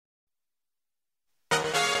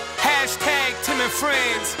and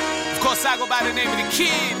Friends. Of course, I go by the name of the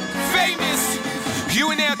Kid, famous. You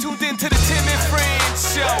are now tuned in to the Tim and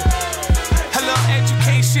Friends show. Hello,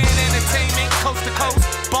 education, entertainment, coast to coast.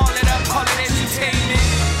 Ball it up, call it entertainment.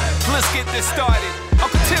 Let's get this started.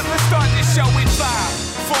 Uncle Tim, let's start this show in 5,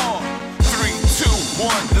 4, 3, 2,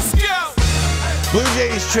 1. Let's go. Blue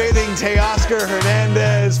Jays trading Teoscar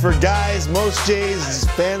Hernandez for guys most Jays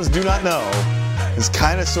fans do not know. Has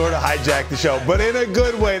kind of sort of hijacked the show, but in a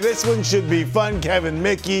good way. This one should be fun. Kevin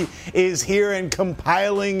Mickey is here and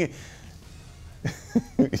compiling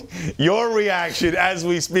your reaction as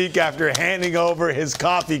we speak after handing over his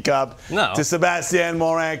coffee cup to Sebastian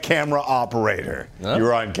Morin, camera operator.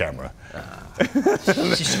 You're on camera.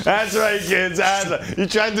 That's right, kids. You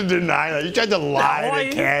tried to deny that. You tried to lie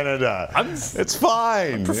to Canada. It's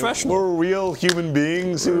fine. I'm professional. We're real human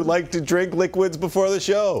beings who like to drink liquids before the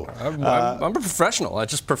show. I'm a professional. I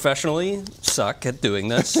just professionally suck at doing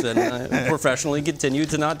this, and I professionally continue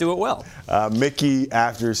to not do it well. Mickey,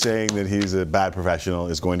 after saying that he's a bad professional,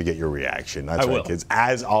 is going to get your reaction. That's right, kids.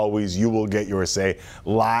 As always, you will get your say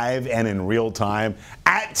live and in real time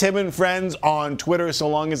at Tim and Friends on Twitter, so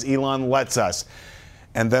long as Elon lets us.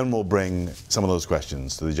 And then we'll bring some of those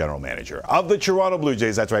questions to the general manager of the Toronto Blue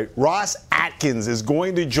Jays. That's right. Ross Atkins is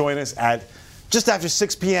going to join us at just after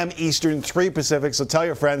 6 p.m. Eastern, 3 Pacific. So tell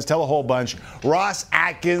your friends, tell a whole bunch. Ross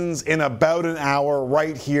Atkins in about an hour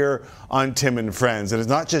right here on Tim and Friends. And it's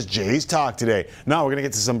not just Jays talk today. No, we're going to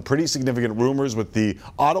get to some pretty significant rumors with the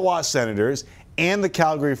Ottawa Senators and the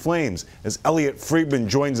Calgary Flames. As Elliot Friedman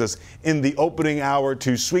joins us in the opening hour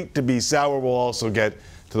to Sweet to be Sour, we'll also get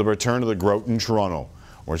to the return of the Groat in Toronto.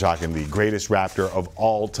 We're talking the greatest Raptor of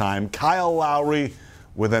all time, Kyle Lowry,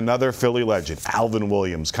 with another Philly legend, Alvin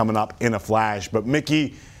Williams, coming up in a flash. But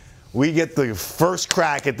Mickey, we get the first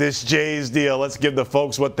crack at this Jays deal. Let's give the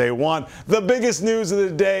folks what they want. The biggest news of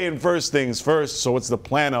the day, and first things first. So what's the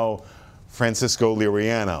plano, Francisco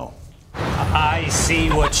Liriano? I see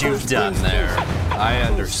what you've done there. I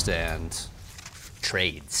understand.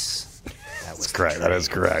 Trades. That's correct. That is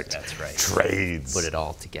correct. That's right. Trades. Put it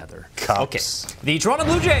all together. Cups. Okay. The Toronto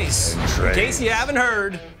Blue Jays, in case you haven't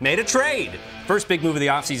heard, made a trade. First big move of the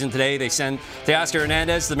offseason today, they send Teoscar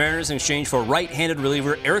Hernandez to the Mariners in exchange for right-handed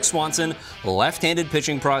reliever Erik Swanson, left-handed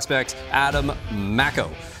pitching prospect Adam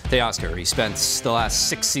Macko. Teoscar, he spent the last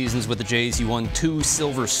 6 seasons with the Jays. He won 2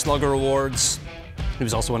 Silver Slugger awards. He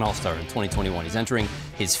was also an All-Star in 2021. He's entering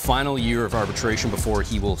his final year of arbitration before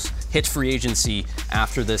he will hit free agency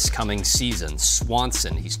after this coming season.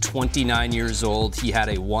 Swanson, he's 29 years old. He had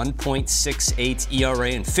a 1.68 ERA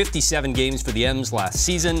in 57 games for the M's last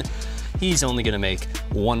season. He's only going to make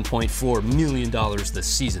 $1.4 million this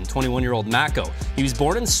season. 21-year-old Macko. He was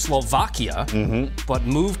born in Slovakia, but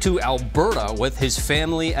moved to Alberta with his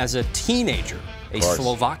family as a teenager, a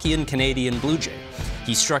Slovakian-Canadian Blue Jay.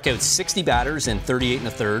 He struck out 60 batters in 38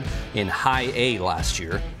 1/3 in High A last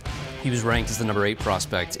year. He was ranked as the number 8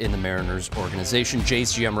 prospect in the Mariners organization.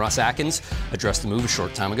 Jays GM Ross Atkins addressed the move a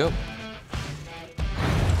short time ago.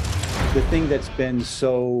 The thing that's been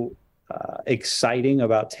so exciting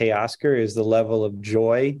about Teoscar is the level of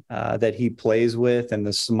joy that he plays with and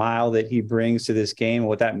the smile that he brings to this game,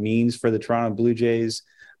 what that means for the Toronto Blue Jays,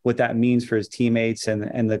 what that means for his teammates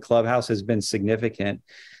and the clubhouse has been significant.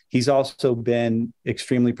 He's also been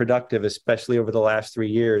extremely productive, especially over the last 3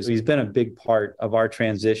 years. He's been a big part of our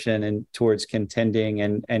transition and towards contending,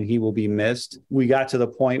 and he will be missed. We got to the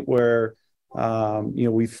point where,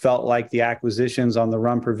 we felt like the acquisitions on the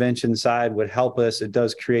run prevention side would help us. It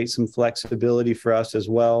does create some flexibility for us as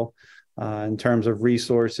well in terms of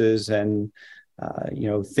resources and,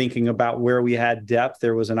 thinking about where we had depth.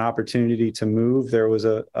 There was an opportunity to move. There was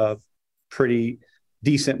a pretty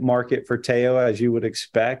decent market for Teo, as you would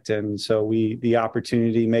expect. And so the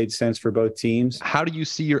opportunity made sense for both teams. How do you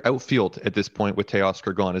see your outfield at this point with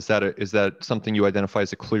Teoscar gone? Is that something you identify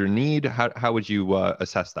as a clear need? How would you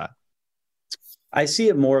assess that? I see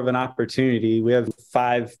it more of an opportunity. We have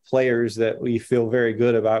 5 players that we feel very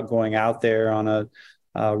good about going out there on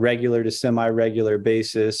a regular to semi-regular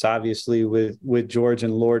basis. Obviously with George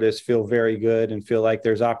and Lourdes, feel very good and feel like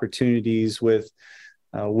there's opportunities with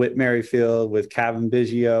Whit Merrifield, with Kevin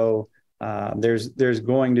Biggio. There's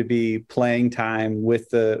going to be playing time with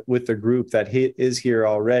the group that is here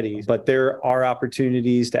already, but there are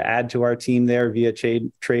opportunities to add to our team there via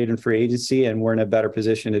trade and free agency, and we're in a better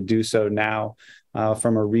position to do so now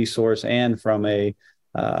from a resource and from a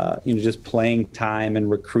just playing time and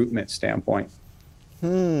recruitment standpoint.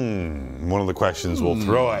 One of the questions we'll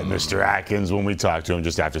throw at Mr. Atkins when we talk to him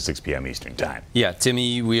just after 6 p.m. Eastern Time. Yeah,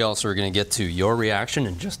 Timmy, we also are going to get to your reaction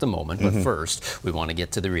in just a moment. But first, we want to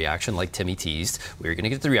get to the reaction, like Timmy teased. We're going to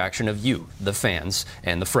get the reaction of you, the fans,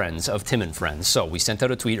 and the friends of Tim and Friends. So we sent out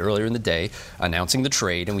a tweet earlier in the day announcing the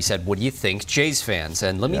trade, and we said, what do you think, Jays fans?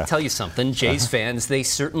 And let me tell you something, Jays fans, they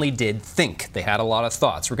certainly did think. They had a lot of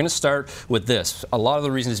thoughts. We're going to start with this. A lot of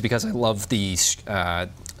the reason is because I love the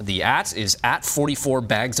at is at 44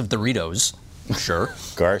 bags of Doritos. Sure.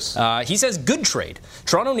 Garce. He says, good trade.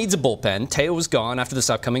 Toronto needs a bullpen. Teo is gone after this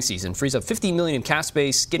upcoming season. Frees up $50 million in cap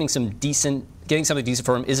space. Getting something decent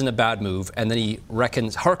for him isn't a bad move. And then he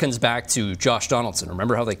harkens back to Josh Donaldson.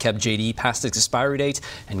 Remember how they kept JD past his expiry date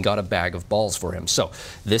and got a bag of balls for him. So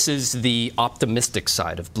this is the optimistic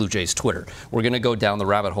side of Blue Jays Twitter. We're going to go down the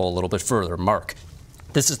rabbit hole a little bit further. Mark,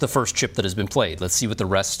 this is the first chip that has been played. Let's see what the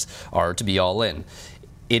rest are to be all in.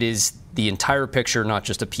 It is the entire picture, not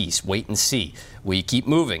just a piece. Wait and see. We keep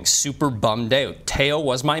moving. Super bummed out. Teo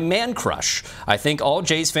was my man crush. I think all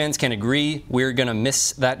Jays fans can agree we're going to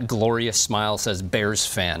miss that glorious smile, says Bears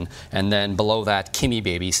fan. And then below that, Kimmy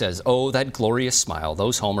Baby says, oh, that glorious smile,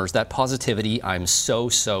 those homers, that positivity, I'm so,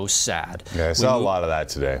 so sad. Yeah, I saw a lot of that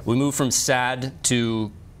today. We moved from sad to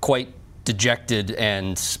quite dejected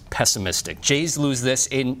and pessimistic. Jays lose this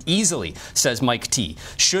easily, says Mike T.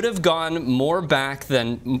 Should have got more back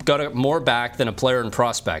than a player and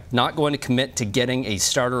prospect. Not going to commit to getting a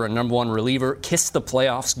starter or number one reliever. Kiss the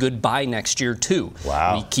playoffs goodbye next year too.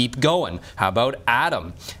 Wow. We keep going. How about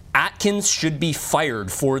Adam? Atkins should be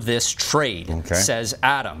fired for this trade, says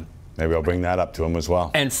Adam. Maybe I'll bring that up to him as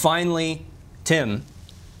well. And finally, Tim,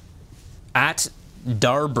 at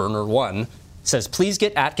Darburner1, says, please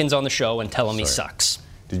get Atkins on the show and tell him he sucks.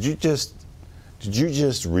 Did you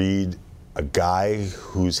just read a guy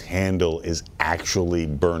whose handle is actually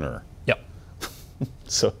Burner? Yep.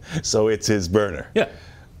 So it's his burner. Yeah.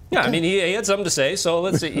 Yeah, I mean, he had something to say, so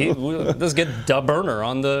let's get Da Burner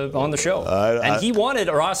on the show. And he wanted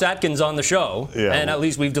Ross Atkins on the show, and at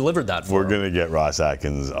least we've delivered that for him. We're going to get Ross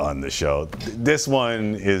Atkins on the show. This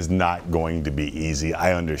one is not going to be easy.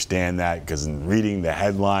 I understand that because in reading the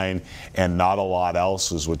headline and not a lot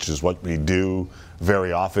else, which is what we do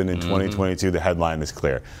very often in 2022, the headline is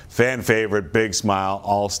clear. Fan favorite, big smile,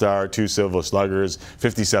 all-star, 2 Silver Sluggers,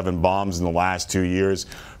 57 bombs in the last 2 years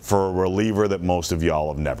for a reliever that most of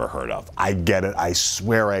y'all have never heard of. I get it. I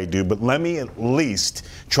swear I do. But let me at least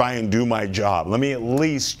try and do my job. Let me at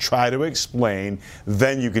least try to explain.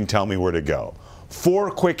 Then you can tell me where to go. 4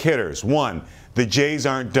 quick hitters. 1, the Jays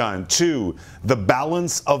aren't done. 2, the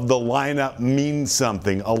balance of the lineup means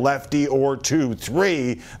something, a lefty or 2.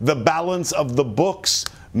 3, the balance of the books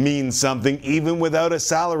means something, even without a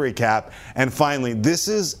salary cap. And finally, this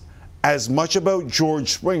is as much about George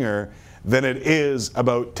Springer than it is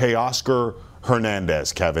about Teoscar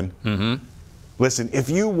Hernandez, Kevin. Listen, if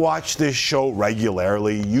you watch this show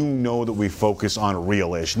regularly, you know that we focus on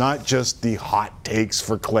real-ish, not just the hot takes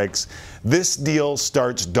for clicks. This deal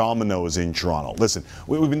starts dominoes in Toronto. Listen,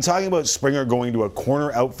 we've been talking about Springer going to a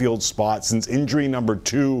corner outfield spot since injury number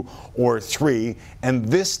 2 or 3, and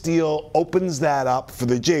this deal opens that up for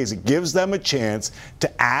the Jays. It gives them a chance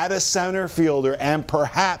to add a center fielder and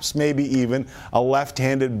perhaps maybe even a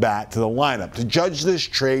left-handed bat to the lineup. To judge this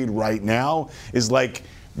trade right now is like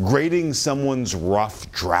grading someone's rough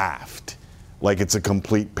draft like it's a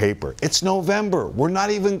complete paper. It's November. We're not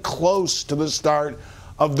even close to the start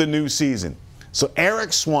of the new season. So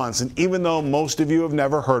Erik Swanson, even though most of you have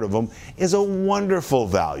never heard of him, is a wonderful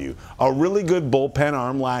value. A really good bullpen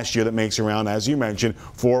arm last year that makes around, as you mentioned,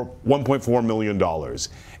 for $1.4 million.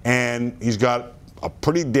 And he's got a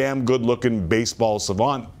pretty damn good-looking Baseball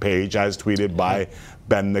Savant page, as tweeted by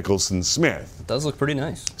Ben Nicholson-Smith. It does look pretty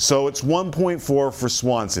nice. So it's 1.4 for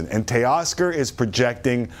Swanson, and Teoscar is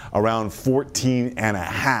projecting around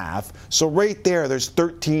 14.5. So right there's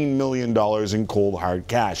 $13 million in cold hard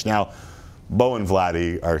cash. Now, Bo and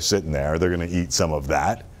Vladdy are sitting there. They're going to eat some of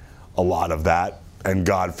that, a lot of that, and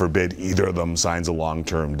God forbid either of them signs a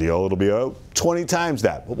long-term deal. It'll be 20 times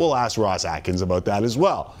that. But we'll ask Ross Atkins about that as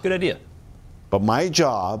well. Good idea. But my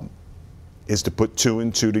job is to put 2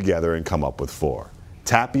 and 2 together and come up with 4.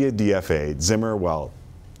 Tapia DFA'd. Zimmer, well,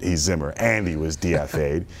 he's Zimmer, and he was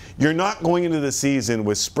DFA'd. You're not going into the season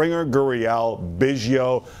with Springer, Gurriel,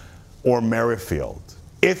 Biggio, or Merrifield.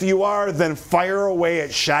 If you are, then fire away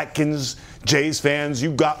at Shatkins. Jays fans,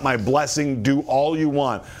 you got my blessing. Do all you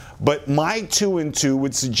want. But my 2 and 2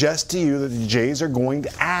 would suggest to you that the Jays are going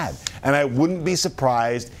to add. And I wouldn't be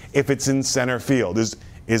surprised if it's in center field.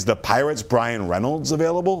 Is the Pirates' Brian Reynolds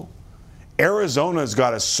available? Arizona's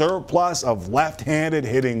got a surplus of left-handed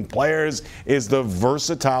hitting players. Is the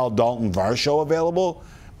versatile Dalton Varsho available?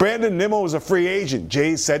 Brandon Nimmo is a free agent.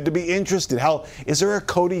 Jay's said to be interested. Hell, is there a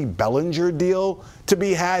Cody Bellinger deal to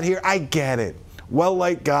be had here? I get it.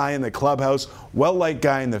 Well-liked guy in the clubhouse, well-liked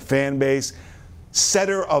guy in the fan base,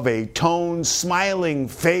 setter of a toned, smiling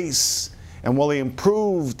face. And while he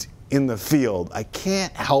improved in the field, I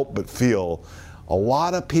can't help but feel a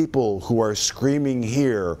lot of people who are screaming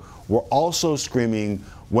here were also screaming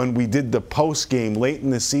when we did the post game late in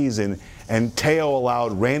the season and Teo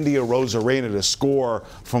allowed Randy Arozarena to score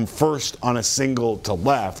from first on a single to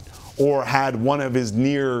left, or had one of his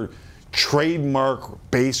near trademark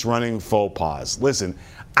base running faux pas. Listen,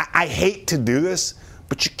 I hate to do this,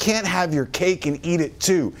 but you can't have your cake and eat it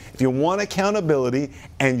too. If you want accountability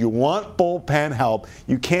and you want bullpen help,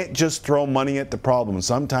 you can't just throw money at the problem.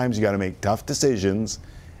 Sometimes you got to make tough decisions,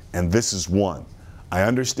 and this is one. I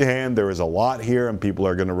understand there is a lot here, and people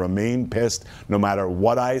are going to remain pissed no matter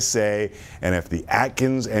what I say. And if the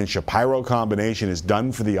Atkins and Shapiro combination is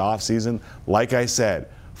done for the offseason, like I said,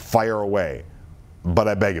 fire away. But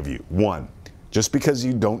I beg of you, one, just because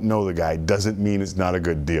you don't know the guy doesn't mean it's not a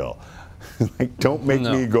good deal. Like, don't make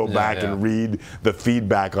me go back and read the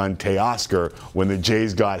feedback on Teoscar when the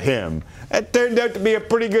Jays got him. It turned out to be a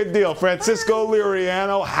pretty good deal. Francisco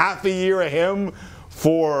Liriano, half a year of him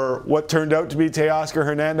for what turned out to be Teoscar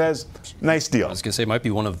Hernandez. Nice deal. I was going to say it might be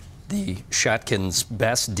one of the Shatkins'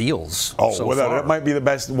 best deals. Oh, so without far. it might be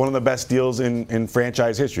one of the best deals in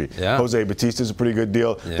franchise history. Yeah. Jose Bautista's a pretty good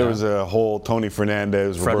deal. Yeah. There was a whole Tony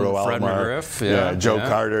Fernandez, Roberto Alomar, Joe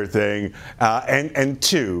Carter thing. And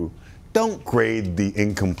two, don't grade the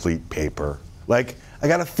incomplete paper. Like, I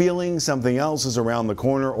got a feeling something else is around the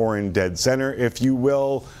corner or in dead center, if you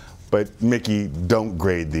will. But, Mickey, don't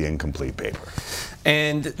grade the incomplete paper.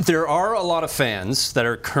 And there are a lot of fans that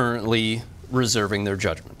are currently reserving their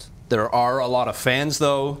judgment. There are a lot of fans,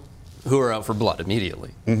 though, who are out for blood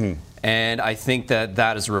immediately. Mm-hmm. And I think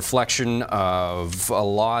that is a reflection of a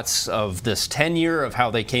lot of this tenure of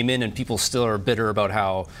how they came in, and people still are bitter about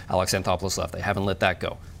how Alex Anthopoulos left. They haven't let that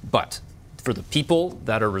go. But for the people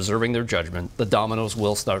that are reserving their judgment, the dominoes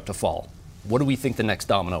will start to fall. What do we think the next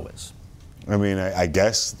domino is? I mean, I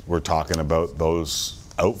guess we're talking about those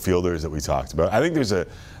outfielders that we talked about. I think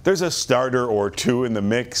there's a starter or two in the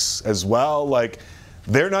mix as well. Like,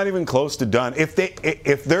 they're not even close to done.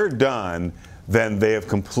 If they're done, then they have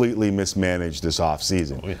completely mismanaged this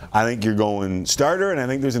offseason. Oh, yeah. I think you're going starter, and I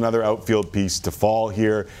think there's another outfield piece to fall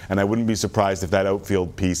here, and I wouldn't be surprised if that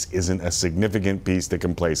outfield piece isn't a significant piece that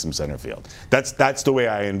can play some center field. That's the way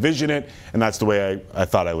I envision it, and that's the way I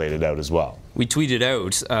thought I laid it out as well. We tweeted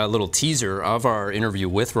out a little teaser of our interview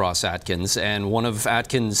with Ross Atkins, and one of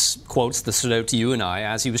Atkins' quotes that stood out to you and I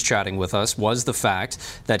as he was chatting with us was the fact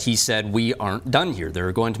that he said, "We aren't done here.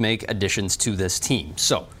 They're going to make additions to this team."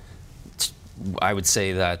 So I would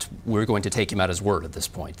say that we're going to take him at his word at this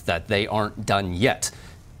point, that they aren't done yet.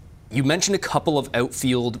 You mentioned a couple of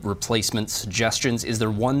outfield replacement suggestions. Is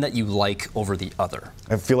there one that you like over the other?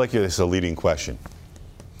 I feel like it's a leading question.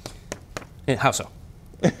 How so?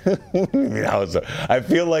 I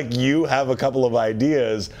feel like you have a couple of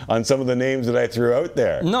ideas on some of the names that I threw out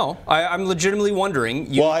there. No, I'm legitimately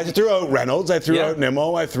wondering. Well, I threw out Reynolds, I threw out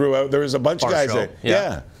Nimmo, there was a bunch of guys that,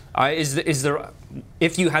 Is there,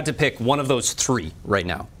 if you had to pick one of those three right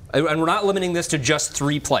now, and we're not limiting this to just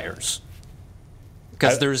three players,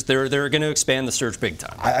 because they're going to expand the search big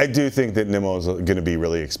time. I do think that Nimmo is going to be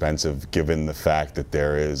really expensive, given the fact that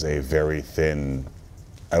there is a very thin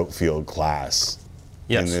outfield class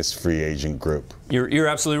in this free agent group. You're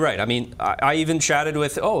absolutely right. I mean, I even chatted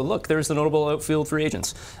with, look, there's the notable outfield free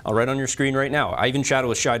agents. I'll write on your screen right now. I even chatted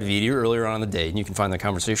with Shai Davidi earlier on in the day, and you can find that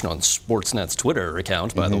conversation on Sportsnet's Twitter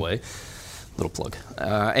account, by the way. Little plug.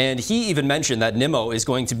 And he even mentioned that Nimmo is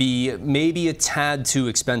going to be maybe a tad too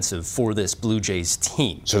expensive for this Blue Jays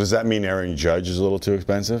team. So does that mean Aaron Judge is a little too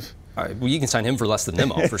expensive? Well, you can sign him for less than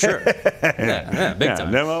Nimmo, for sure. Big time.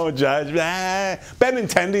 Nimmo, Judge.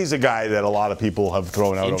 Benintendi's a guy that a lot of people have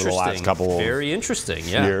thrown out over the last couple of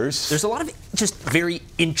years. There's a lot of just very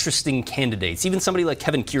interesting candidates. Even somebody like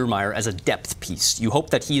Kevin Kiermaier as a depth piece. You hope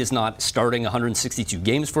that he is not starting 162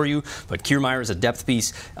 games for you, but Kiermaier is a depth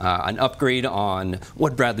piece, an upgrade on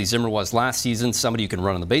what Bradley Zimmer was last season, somebody who can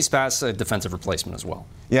run on the base pass, a defensive replacement as well.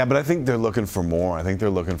 Yeah, but I think they're looking for more. I think they're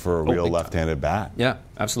looking for a real left-handed bat. Yeah,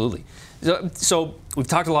 absolutely. So we've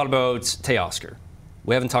talked a lot about Teoscar.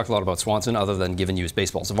 We haven't talked a lot about Swanson other than giving you his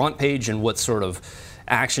Baseball Savant page and what sort of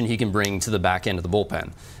action he can bring to the back end of the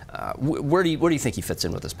bullpen. Where do you think he fits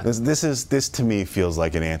in with this pen? This to me feels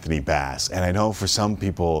like an Anthony Bass, and I know for some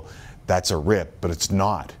people that's a rip, but it's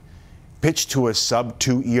not. pitched to a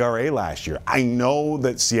sub-2 ERA last year. I know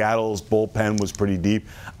that Seattle's bullpen was pretty deep.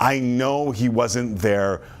 I know he wasn't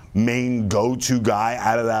their main go-to guy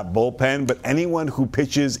out of that bullpen, but anyone who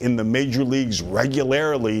pitches in the major leagues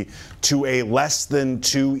regularly to a less than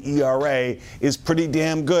 2 ERA is pretty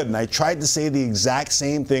damn good. And I tried to say the exact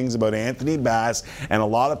same things about Anthony Bass, and a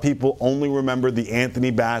lot of people only remember the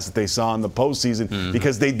Anthony Bass that they saw in the postseason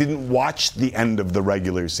because they didn't watch the end of the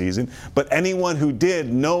regular season. But anyone who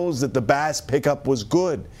did knows that the Bass pickup was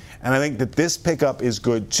good. And I think that this pickup is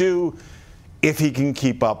good too if he can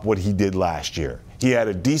keep up what he did last year. He had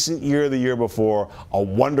a decent year the year before, a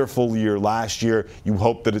wonderful year last year. You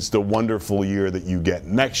hope that it's the wonderful year that you get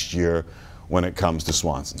next year when it comes to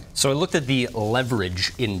Swanson. So I looked at the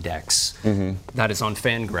leverage index that is on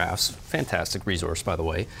Fangraphs, fantastic resource by the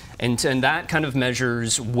way, and that kind of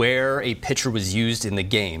measures where a pitcher was used in the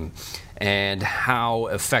game and how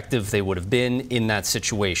effective they would have been in that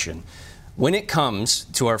situation. When it comes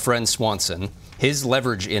to our friend Swanson, his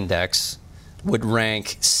leverage index would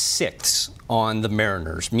rank 6th on the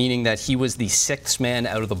Mariners, meaning that he was the 6th man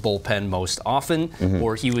out of the bullpen most often,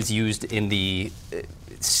 or he was used in the,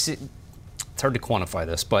 it's hard to quantify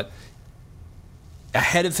this, but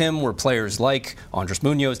ahead of him were players like Andres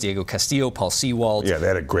Munoz, Diego Castillo, Paul Sewald. Yeah, they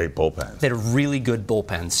had a great bullpen. They had a really good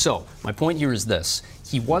bullpen. So my point here is this.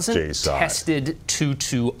 He wasn't tested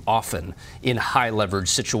too often in high leverage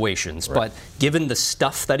situations, but given the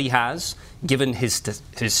stuff that he has, given his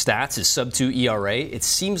stats, his sub-2 ERA, it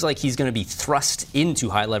seems like he's going to be thrust into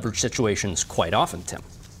high leverage situations quite often, Tim.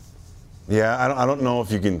 Yeah, I don't know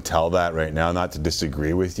if you can tell that right now, not to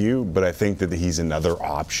disagree with you, but I think that he's another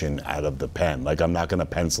option out of the pen. Like, I'm not going to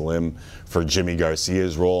pencil him for Jimmy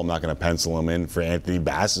Garcia's role. I'm not going to pencil him in for Anthony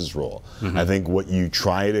Bass's role. I think what you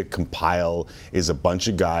try to compile is a bunch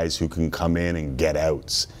of guys who can come in and get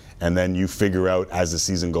outs. And then you figure out as the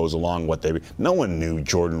season goes along what they... No one knew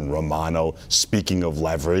Jordan Romano, speaking of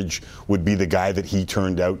leverage, would be the guy that he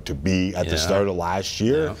turned out to be at the start of last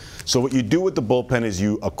year. Yeah. So what you do with the bullpen is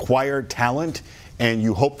you acquire talent and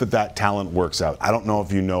you hope that that talent works out. I don't know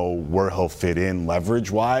if you know where he'll fit in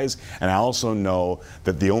leverage-wise, and I also know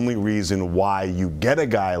that the only reason why you get a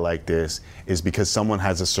guy like this is because someone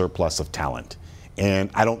has a surplus of talent.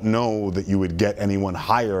 And I don't know that you would get anyone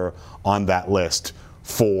higher on that list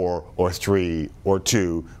 4 or 3 or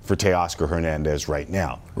 2 for Teoscar Hernandez right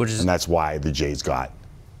now. And that's why the Jays got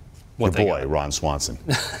your boy, Ron Swanson.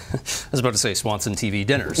 I was about to say Swanson TV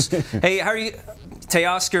dinners. Hey, how are you?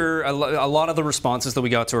 Teoscar, a lot of the responses that we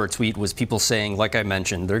got to our tweet was people saying, like I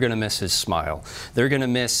mentioned, they're going to miss his smile. They're going to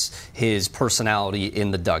miss his personality in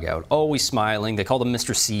the dugout. Always smiling. They called him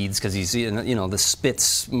Mr. Seeds because he's, the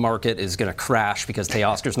Spitz market is going to crash because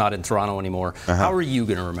Teoscar's not in Toronto anymore. How are you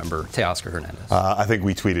going to remember Teoscar Hernandez? I think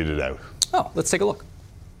we tweeted it out. Oh, let's take a look.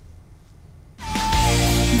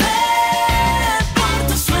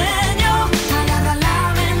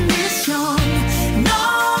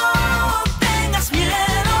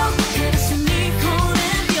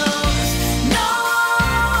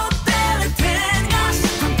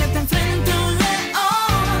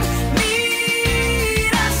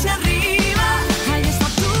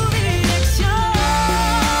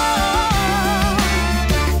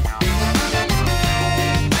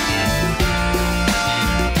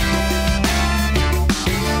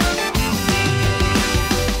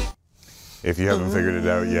 If you haven't figured it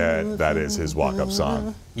out yet, that is his walk-up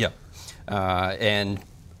song. Yep. And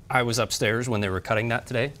I was upstairs when they were cutting that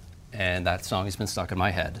today, and that song has been stuck in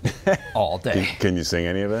my head all day. Can you sing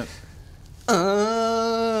any of it?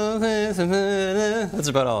 That's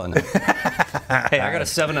about all I know. Hey, I got a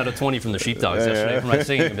 7 out of 20 from the Sheepdogs yesterday for my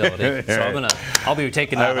singing ability, so I'll be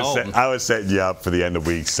taking that home. I was setting you up for the end of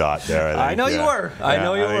week shot there. I know you were. I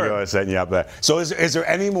know you were. I was setting you up there. So is there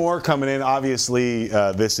any more coming in? Obviously,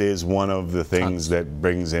 this is one of the things that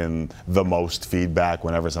brings in the most feedback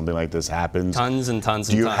whenever something like this happens. Tons and tons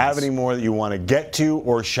and tons. Do you have any more that you want to get to,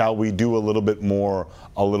 or shall we do a little bit more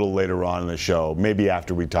a little later on in the show, maybe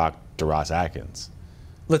after we talk to Ross Atkins?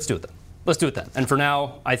 Let's do it then. And for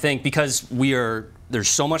now, I think because there's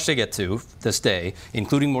so much to get to this day,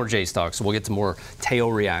 including more Jays talk, so we'll get to more Teo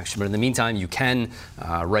reaction. But in the meantime, you can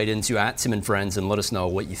write into @TimandFriends and let us know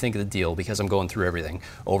what you think of the deal, because I'm going through everything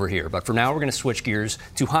over here. But for now, we're going to switch gears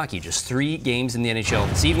to hockey. Just 3 games in the NHL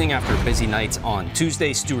this evening after a busy night on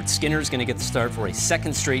Tuesday. Stuart Skinner is going to get the start for a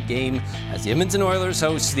 2nd straight game as the Edmonton Oilers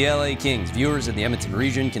host the LA Kings. Viewers in the Edmonton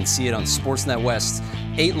region can see it on Sportsnet West,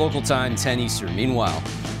 8 local time, 10 Eastern. Meanwhile,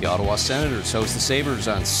 the Ottawa Senators host the Sabres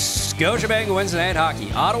on Scotiabank Wednesday Night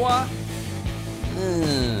Hockey. Ottawa,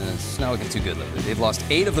 it's not looking too good lately. They've lost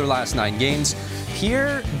 8 of their last 9 games.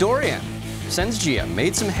 Pierre Dorion Sens GM,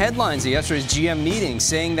 made some headlines at yesterday's GM meeting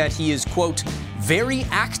saying that he is, quote, very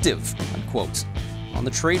active, unquote, on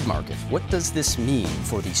the trade market. What does this mean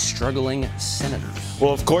for the struggling Senators?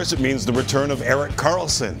 Well, of course, it means the return of Erik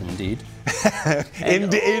Karlsson. Indeed.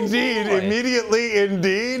 Indeed. Immediately,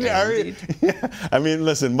 indeed. Yeah. I mean,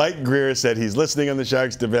 listen, Mike Grier said he's listening on the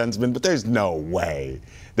Sharks defenseman, but there's no way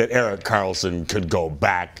that Erik Karlsson could go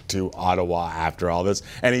back to Ottawa after all this.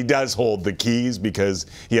 And he does hold the keys because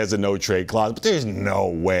he has a no-trade clause. But there's no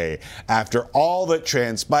way, after all that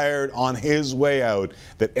transpired on his way out,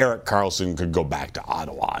 that Erik Karlsson could go back to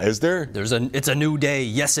Ottawa. Is there? It's a new day.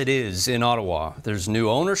 Yes, it is in Ottawa. There's new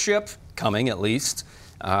ownership coming, at least.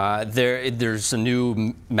 There's a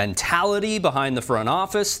new mentality behind the front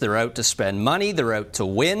office. They're out to spend money. They're out to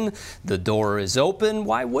win. The door is open.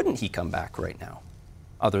 Why wouldn't he come back right now?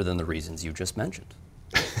 Other than the reasons you just mentioned.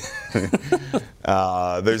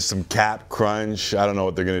 There's some cap crunch. I don't know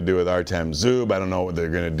what they're going to do with Artem Zub. I don't know what they're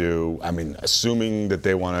going to do. I mean, assuming that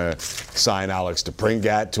they want to sign Alex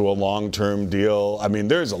DeBrincat to a long-term deal. I mean,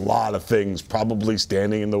 there's a lot of things probably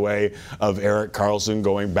standing in the way of Erik Karlsson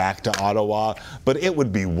going back to Ottawa. But it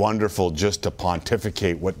would be wonderful just to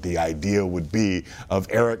pontificate what the idea would be of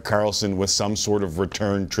Erik Karlsson with some sort of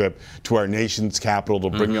return trip to our nation's capital to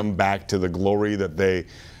bring them back to the glory that they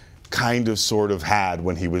kind of sort of had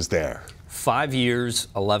when he was there. 5 years,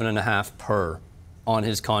 11.5 per on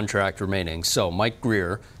his contract remaining. So Mike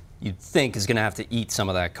Grier, you'd think, is going to have to eat some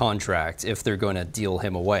of that contract if they're going to deal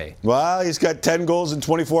him away. Well, he's got 10 goals and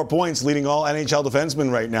 24 points, leading all NHL defensemen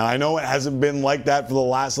right now. I know it hasn't been like that for the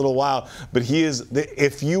last little while, but he is,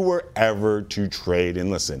 if you were ever to trade, and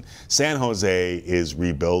listen, San Jose is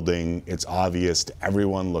rebuilding. It's obvious to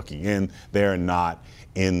everyone looking in. They're not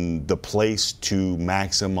in the place to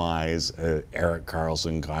maximize Erik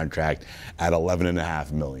Karlsson contract at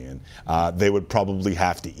 $11.5 million. They would probably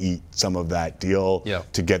have to eat some of that deal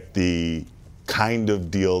to get the kind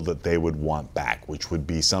of deal that they would want back, which would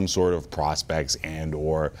be some sort of prospects and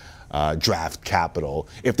or draft capital.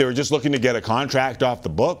 If they were just looking to get a contract off the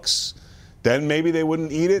books, then maybe they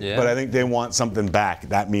wouldn't eat it, but I think they want something back.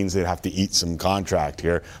 That means they'd have to eat some contract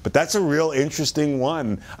here. But that's a real interesting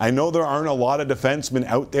one. I know there aren't a lot of defensemen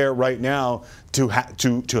out there right now to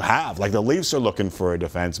have. Like the Leafs are looking for a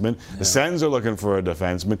defenseman. The Sens are looking for a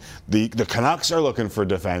defenseman. The Canucks are looking for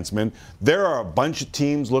defensemen. There are a bunch of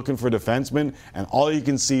teams looking for defensemen, and all you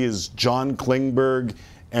can see is John Klingberg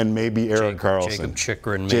and maybe Erik Karlsson.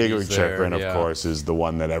 Jacob Chychrun, of course, is the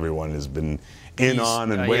one that everyone has been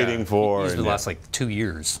on and waiting for. He's been the last 2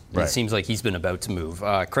 years. Right. It seems like he's been about to move.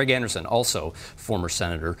 Craig Anderson, also former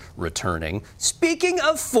Senator, returning. Speaking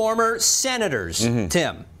of former Senators,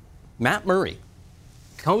 Tim, Matt Murray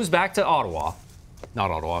goes back to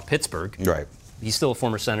Pittsburgh. Right. He's still a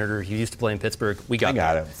former Senator. He used to play in Pittsburgh. I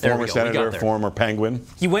got it. Former Senator, former Penguin.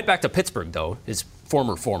 He went back to Pittsburgh, though, his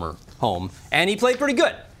former home, and he played pretty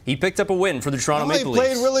good. He picked up a win for the Toronto Maple Leafs.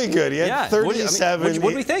 He played really good. He had 37. What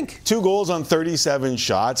do we think? 2 goals on 37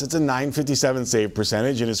 shots. It's a .957 save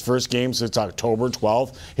percentage in his first game since October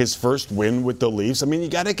 12th. His first win with the Leafs. I mean, you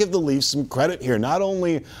got to give the Leafs some credit here. Not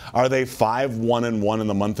only are they 5-1-1 in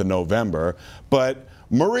the month of November, but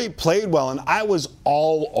Murray played well, and I was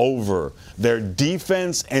all over their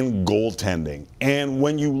defense and goaltending. And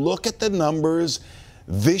when you look at the numbers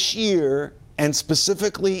this year, and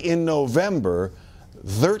specifically in November,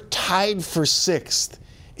 they're tied for 6th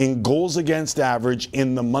in goals against average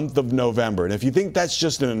in the month of November. And if you think that's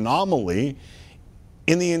just an anomaly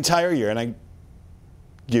in the entire year, and I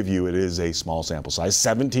give you it is a small sample size,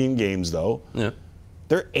 17 games though,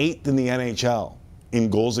 they're 8th in the NHL in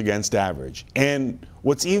goals against average. And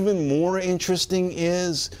what's even more interesting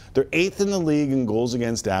is they're 8th in the league in goals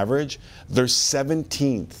against average. They're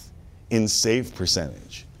 17th in save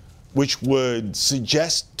percentage, which would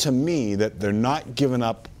suggest to me that they're not giving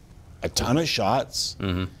up a ton of shots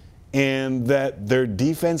and that their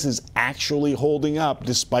defense is actually holding up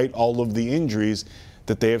despite all of the injuries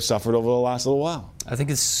that they have suffered over the last little while. I think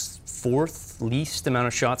it's 4th least amount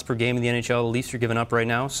of shots per game in the NHL the Leafs are giving up right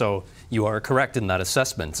now, so you are correct in that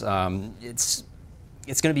assessment. It's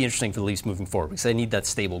going to be interesting for the Leafs moving forward because they need that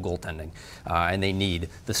stable goaltending and they need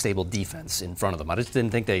the stable defense in front of them. I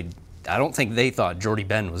don't think they thought Jordy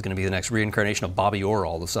Ben was going to be the next reincarnation of Bobby Orr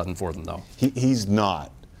all of a sudden for them, though. He's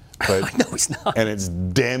not. But, no, he's not. And it's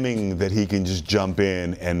damning that he can just jump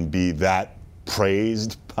in and be that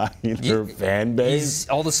praised by their fan base.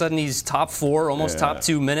 All of a sudden, he's top 4, almost top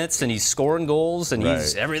 2 minutes, and he's scoring goals, and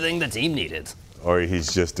he's everything the team needed. Or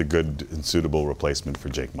he's just a good and suitable replacement for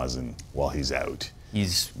Jake Muzzin while he's out.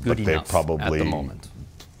 He's good enough they probably at the moment.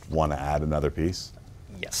 Want to add another piece?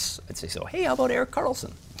 Yes, I'd say so. Hey, how about Erik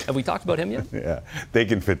Karlsson? Have we talked about him yet? Yeah, they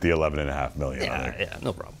can fit the $11.5 million. Yeah,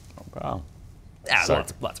 no problem. No problem. Yeah,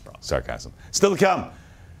 lots of problems. Sarcasm. Still to come.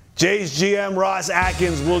 Jays GM Ross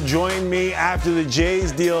Atkins will join me after the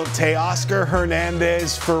Jays deal Teoscar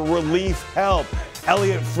Hernandez for relief help.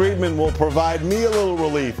 Elliot Friedman will provide me a little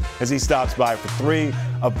relief as he stops by for 3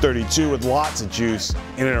 of 32 with lots of juice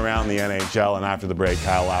in and around the NHL. And after the break,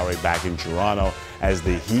 Kyle Lowry back in Toronto as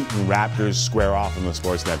the Heat and Raptors square off in the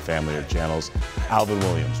Sportsnet family of channels. Alvin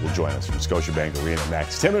Williams will join us from Scotiabank Arena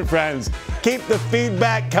next. Tim and friends, keep the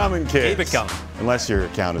feedback coming, kids. Keep it coming. Unless your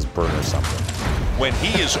account is burned or something. When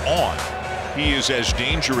he is on, he is as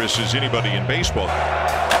dangerous as anybody in baseball.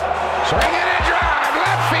 Swing it and drive,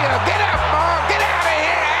 left field, get up, Mark, get out of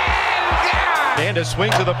here, and down. Hernandez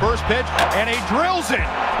swings to the first pitch, and he drills it.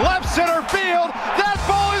 Left center field, that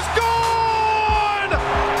ball is gone!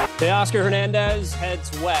 Teoscar Hernandez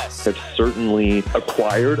heads west. Have certainly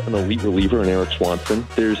acquired an elite reliever in Erik Swanson.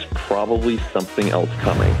 There's probably something else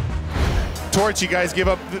coming. Torts, you guys give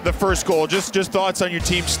up the first goal. Just thoughts on your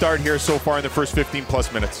team's start here so far in the first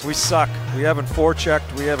 15-plus minutes. We suck. We haven't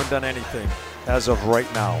forechecked. We haven't done anything as of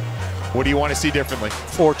right now. What do you want to see differently?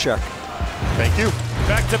 Forecheck. Thank you.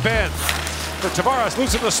 Back to Ben. For Tavares,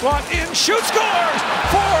 loose in the slot, in, shoots, scores!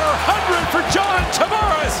 400 for John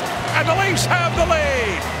Tavares! And the Leafs have the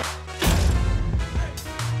lead!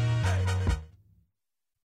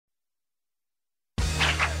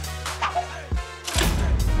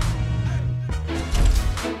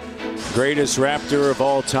 Greatest Raptor of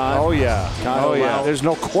all time. Oh, yeah. Kyle Lowry. There's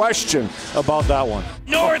no question about that one.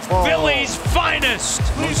 North Philly's finest!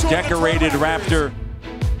 Most decorated Raptor.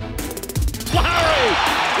 Lowry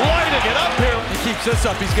lighting it up here. He keeps this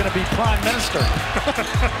up, he's going to be Prime Minister.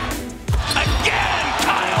 Again,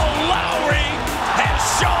 Kyle Lowry has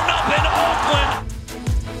shown up in Oakland.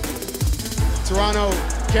 Toronto,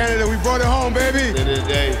 Canada, we brought it home, baby. At the end of the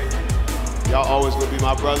day, y'all always will be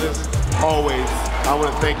my brothers. Always. I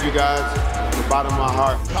want to thank you guys from the bottom of my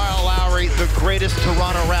heart. Kyle Lowry, the greatest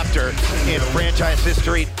Toronto Raptor in franchise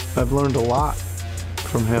history. I've learned a lot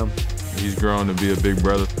from him. He's grown to be a big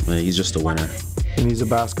brother. He's just a winner. And he's a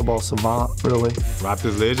basketball savant, really.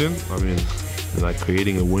 Raptors legend. I mean, like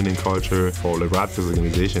creating a winning culture for the Raptors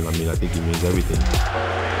organization. I mean, I think he means everything.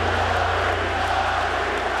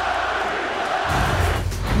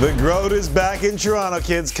 The Groat is back in Toronto,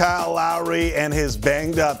 kids. Kyle Lowry and his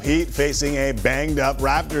banged-up Heat facing a banged-up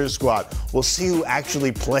Raptors squad. We'll see who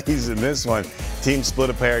actually plays in this one. Team split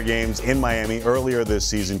a pair of games in Miami earlier this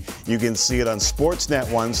season. You can see it on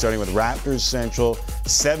Sportsnet 1, starting with Raptors Central,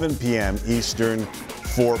 7 p.m. Eastern,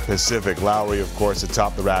 4 Pacific. Lowry, of course,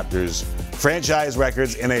 atop the Raptors' franchise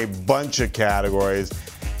records in a bunch of categories.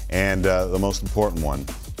 And the most important one,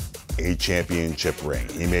 a championship ring.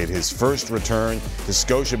 He made his first return to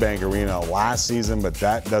Scotiabank Arena last season, but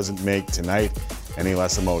that doesn't make tonight any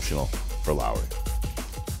less emotional for Lowry.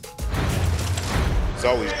 It's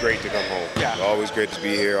always great to come home. Yeah. It's always great to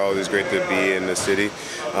be here, always great to be in the city.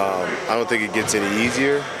 I don't think it gets any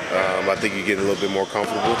easier. I think you get a little bit more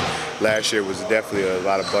comfortable. Last year was definitely a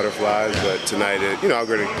lot of butterflies, but tonight,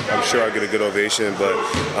 I'm sure I'll get a good ovation, but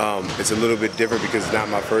it's a little bit different because it's not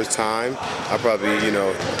my first time. I probably,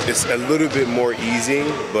 it's a little bit more easing,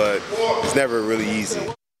 but it's never really easy.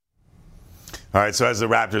 All right, so as the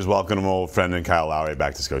Raptors welcome an old friend and Kyle Lowry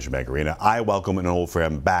back to Scotiabank Arena, I welcome an old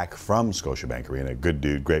friend back from Scotiabank Arena. Good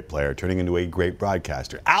dude, great player, turning into a great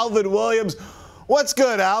broadcaster. Alvin Williams. What's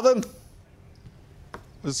good, Alvin?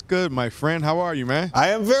 What's good, my friend? How are you, man? I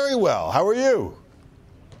am very well. How are you?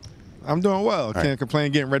 I'm doing well. Can't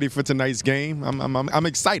complain. Getting ready for tonight's game. I'm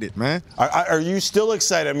excited, man. Are you still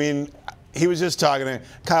excited? I mean,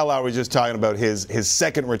 Kyle Lowry was just talking about his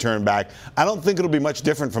second return back. I don't think it'll be much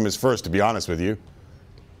different from his first, to be honest with you.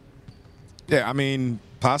 Yeah, I mean,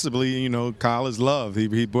 possibly, Kyle is loved.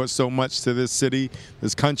 He brought so much to this city,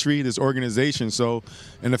 this country, this organization. So,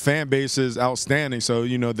 and the fan base is outstanding. So,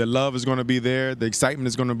 the love is going to be there. The excitement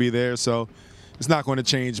is going to be there. So, it's not going to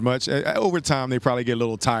change much. Over time, they probably get a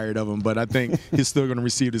little tired of him, but I think he's still going to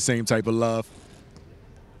receive the same type of love.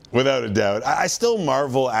 Without a doubt. I still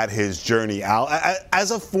marvel at his journey, Al.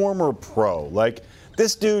 As a former pro, like,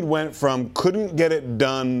 this dude went from couldn't get it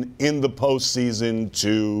done in the postseason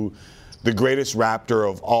to the greatest Raptor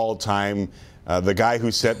of all time, the guy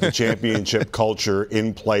who set the championship culture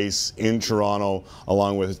in place in Toronto,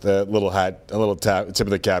 along with a little tip of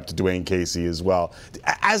the cap to Dwayne Casey as well.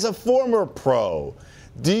 As a former pro,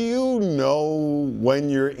 do you know when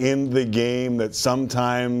you're in the game that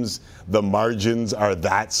sometimes the margins are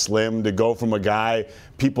that slim to go from a guy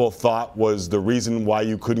people thought was the reason why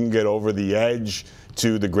you couldn't get over the edge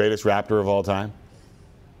to the greatest Raptor of all time?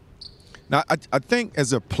 Now, I think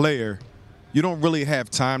as a player, you don't really have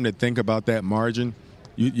time to think about that margin.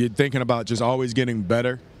 You're thinking about just always getting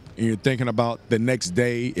better. And you're thinking about the next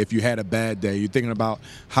day if you had a bad day. You're thinking about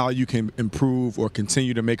how you can improve or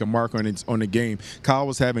continue to make a mark on the game. Kyle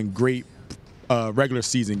was having great regular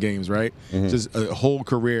season games, right? Mm-hmm. Just a whole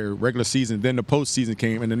career, regular season. Then the postseason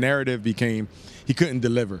came, and the narrative became he couldn't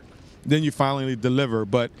deliver. Then you finally deliver.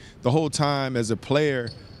 But the whole time as a player,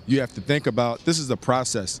 you have to think about this is a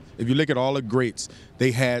process. If you look at all the greats,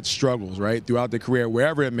 they had struggles, right, throughout their career,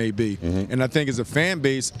 wherever it may be. Mm-hmm. And I think as a fan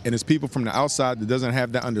base and as people from the outside that doesn't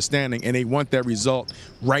have that understanding and they want that result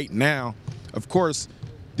right now, of course,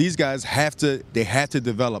 these guys have to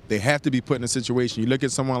develop. They have to be put in a situation. You look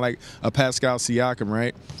at someone like a Pascal Siakam,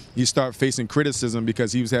 right? You start facing criticism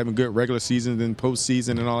because he was having good regular seasons and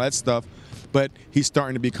postseason and all that stuff. But he's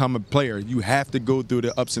starting to become a player. You have to go through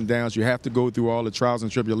the ups and downs. You have to go through all the trials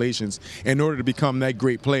and tribulations in order to become that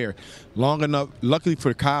great player. Long enough, luckily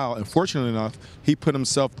for Kyle, and fortunately enough, he put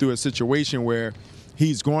himself through a situation where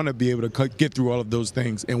he's going to be able to get through all of those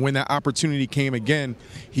things. And when that opportunity came again,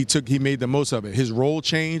 he made the most of it. His role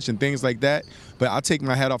changed and things like that. But I take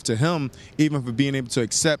my hat off to him, even for being able to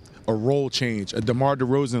accept a role change, a DeMar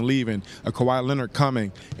DeRozan leaving, a Kawhi Leonard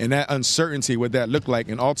coming, and that uncertainty, what that looked like.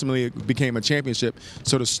 And ultimately, it became a championship.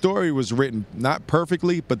 So the story was written not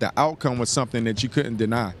perfectly, but the outcome was something that you couldn't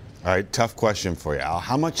deny. All right, tough question for you, Al.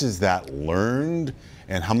 How much is that learned,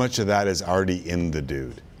 and how much of that is already in the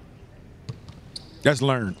dude? That's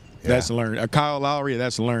learned. Yeah. That's learned. Kyle Lowry,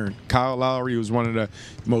 that's learned. Kyle Lowry was one of the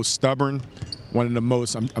most stubborn, one of the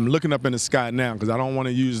most. I'm looking up in the sky now because I don't want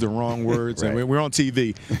to use the wrong words, right. And we're on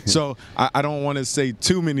TV, so I don't want to say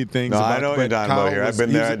too many things. No, I know what you're talking about here. I've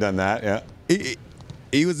been there, I've done that. Yeah.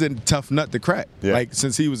 He was a tough nut to crack, like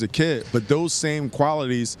since he was a kid. But those same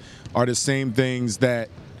qualities are the same things that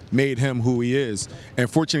made him who he is.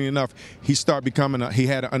 And fortunately enough, he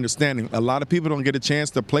had an understanding. A lot of people don't get a chance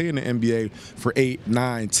to play in the NBA for 8,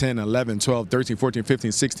 9, 10, 11, 12, 13, 14,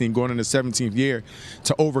 15, 16, going into 17th year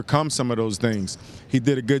to overcome some of those things. He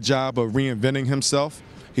did a good job of reinventing himself.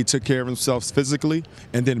 He took care of himself physically,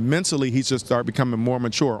 and then mentally he just started becoming more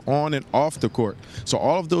mature on and off the court. So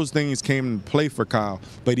all of those things came into play for Kyle,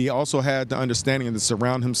 but he also had the understanding to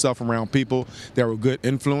surround himself around people that were good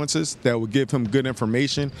influences, that would give him good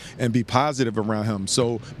information and be positive around him.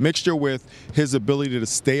 So mixture with his ability to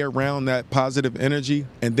stay around that positive energy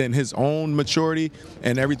and then his own maturity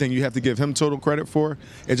and everything you have to give him total credit for,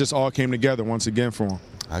 it just all came together once again for him.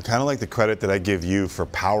 I kind of like the credit that I give you for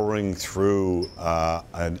powering through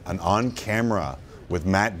an on-camera with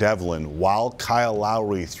Matt Devlin while Kyle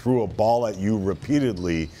Lowry threw a ball at you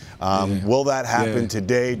repeatedly. Will that happen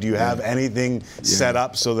today? Do you have anything set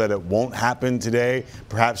up so that it won't happen today?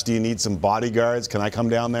 Perhaps do you need some bodyguards? Can I come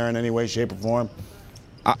down there in any way, shape, or form?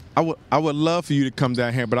 I would love for you to come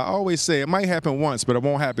down here, but I always say it might happen once, but it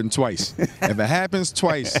won't happen twice. If it happens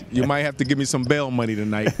twice, you might have to give me some bail money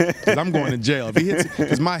tonight because I'm going to jail. If he hits,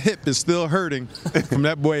 because my hip is still hurting from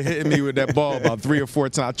that boy hitting me with that ball about 3 or 4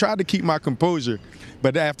 times. I tried to keep my composure,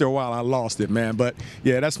 but after a while I lost it, man. But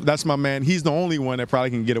yeah, that's my man. He's the only one that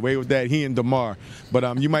probably can get away with that. He and DeMar.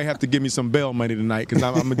 But you might have to give me some bail money tonight because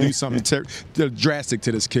I'm gonna do something drastic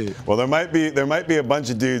to this kid. Well, there might be a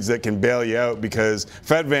bunch of dudes that can bail you out because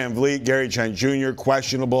Fred VanVleet, Gary Trent Jr.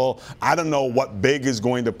 questionable. I don't know what big is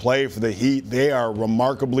going to play for the Heat. They are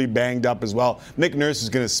remarkably banged up as well. Nick Nurse is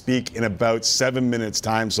going to speak in about 7 minutes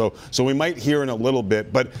time, so we might hear in a little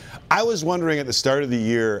bit. But I was wondering at the start of the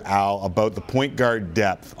year, Al, about the point guard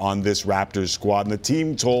depth on this Raptors squad, and the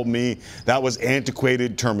team told me that was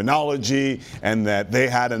antiquated terminology and that they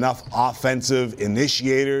had enough offensive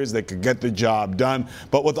initiators that could get the job done.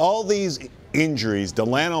 But with all these injuries,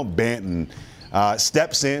 Delano Banton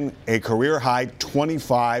steps in a career high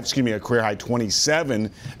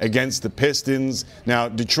 27 against the Pistons. Now,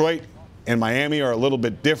 Detroit and Miami are a little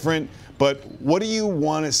bit different, but what do you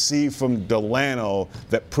want to see from Delano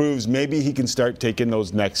that proves maybe he can start taking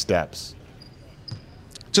those next steps?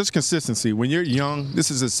 Just consistency. When you're young, this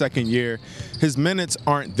is his second year, his minutes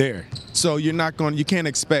aren't there. So you can't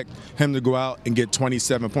expect him to go out and get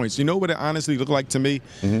 27 points. You know what it honestly looked like to me?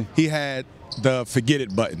 Mm-hmm. He had the forget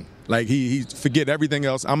it button. Like he forget everything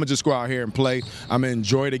else. I'm going to just go out here and play. I'm going to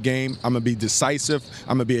enjoy the game. I'm going to be decisive.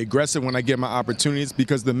 I'm going to be aggressive when I get my opportunities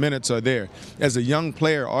because the minutes are there. As a young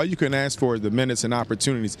player, all you can ask for is the minutes and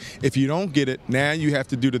opportunities. If you don't get it, now you have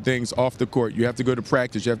to do the things off the court. You have to go to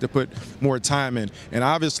practice. You have to put more time in. And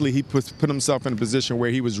obviously he put himself in a position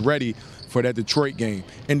where he was ready for that Detroit game.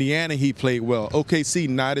 Indiana, he played well. OKC,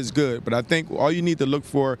 not as good. But I think all you need to look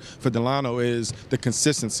for Delano is the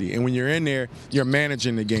consistency. And when you're in there, you're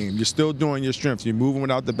managing the game. You're still doing your strengths. You're moving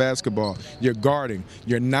without the basketball. You're guarding.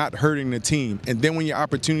 You're not hurting the team. And then when your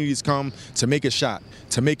opportunities come to make a shot,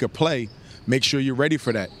 to make a play, make sure you're ready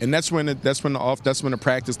for that. And that's when the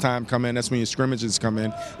practice time come in. That's when your scrimmages come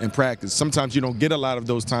in and practice. Sometimes you don't get a lot of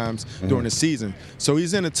those times during the season. So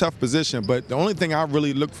he's in a tough position. But the only thing I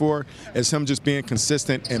really look for is him just being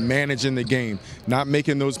consistent and managing the game, not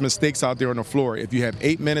making those mistakes out there on the floor. If you have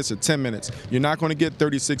 8 minutes or 10 minutes, you're not going to get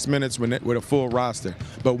 36 minutes with a full roster.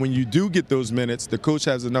 But when you do get those minutes, the coach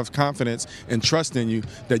has enough confidence and trust in you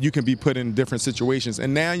that you can be put in different situations.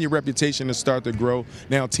 And now your reputation has started to grow.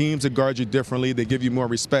 Now teams will guard you differently. They give you more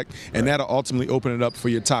respect, and that'll ultimately open it up for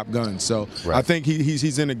your top guns. So I think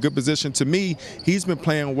he's in a good position. To me, he's been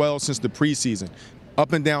playing well since the preseason.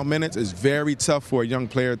 Up and down minutes is very tough for a young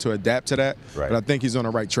player to adapt to that, but I think he's on the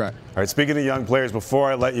right track. All right, speaking of young players, before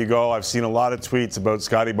I let you go, I've seen a lot of tweets about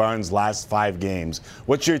Scottie Barnes' last 5 games.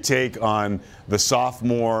 What's your take on the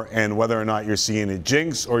sophomore and whether or not you're seeing a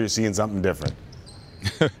jinx or you're seeing something different?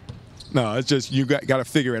 No, it's just you got to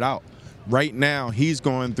figure it out. Right now, he's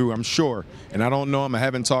going through, I'm sure, and I don't know him, I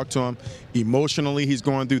haven't talked to him. Emotionally, he's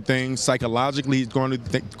going through things. Psychologically, he's going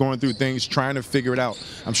through things, trying to figure it out.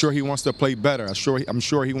 I'm sure he wants to play better. I'm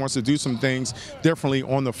sure he wants to do some things differently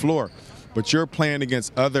on the floor. But you're playing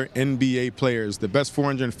against other NBA players, the best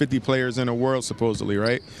 450 players in the world, supposedly,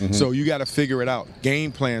 right? So you got to figure it out,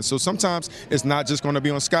 game plan. So sometimes it's not just going to be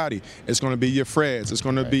on Scottie. It's going to be your Freds. It's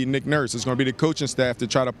going to be Nick Nurse. It's going to be the coaching staff to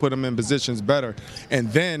try to put him in positions better. And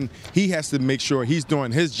then he has to make sure he's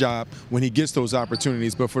doing his job when he gets those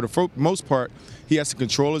opportunities. But for the most part, he has to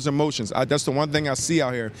control his emotions. That's the one thing I see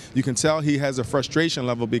out here. You can tell he has a frustration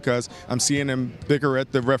level because I'm seeing him bicker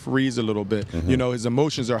at the referees a little bit. You know, his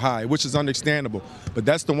emotions are high, which is understandable. But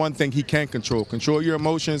that's the one thing he can control. Control your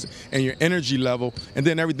emotions and your energy level, and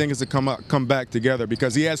then everything is to come back together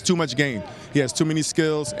because he has too much game. He has too many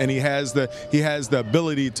skills, and he has the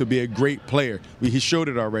ability to be a great player. He showed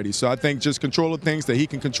it already. So I think just control the things that he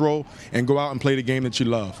can control and go out and play the game that you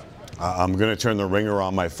love. I'm going to turn the ringer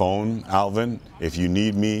on my phone, Alvin. If you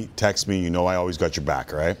need me, text me. You know I always got your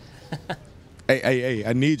back, all right? Hey,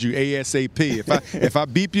 I need you ASAP. If I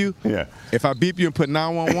beep you, if I beep you and put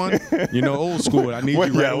 911, you know, old school. I need you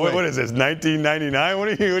right away. What is this, 1999? What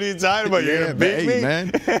are you talking about? You're gonna beat me, man.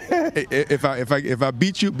 If I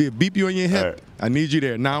beep you on your hip, I need you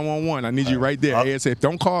there. 911. I need you right there. ASAP.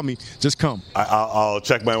 Don't call me. Just come. I'll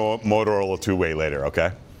check my Motorola two-way later.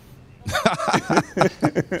 Okay.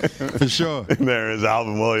 For sure. There is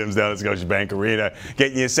Alvin Williams down at Scotiabank Arena,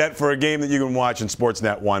 getting you set for a game that you can watch in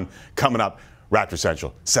Sportsnet 1 coming up. Raptor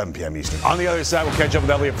Central, 7 p.m. Eastern. On the other side, we'll catch up with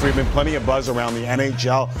Elliot Friedman. Plenty of buzz around the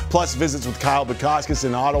NHL, plus visits with Kyle Bukauskas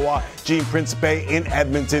in Ottawa, Gene Principe in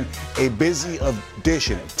Edmonton. A busy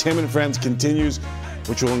edition of Tim and Friends continues,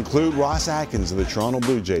 which will include Ross Atkins of the Toronto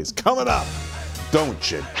Blue Jays. Coming up, don't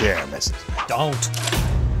you dare miss it. Don't.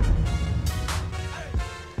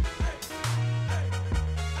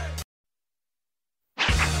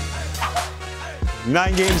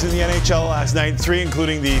 9 games in the NHL last night, 3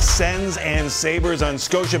 including the Sens and Sabres on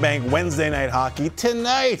Scotiabank Wednesday Night Hockey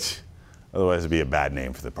tonight. Otherwise, it'd be a bad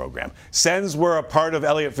name for the program. Sens were a part of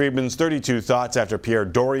Elliot Friedman's 32 thoughts after Pierre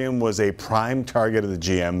Dorion was a prime target of the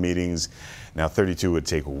GM meetings. Now, 32 would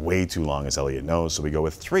take way too long, as Elliot knows, so we go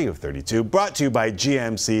with 3 of 32. Brought to you by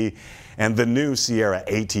GMC and the new Sierra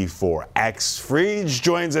AT4X. Friedge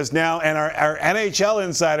joins us now, and our NHL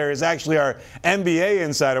insider is actually our NBA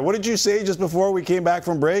insider. What did you say just before we came back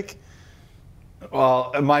from break?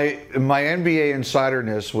 Well, my NBA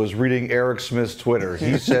insiderness was reading Eric Smith's Twitter.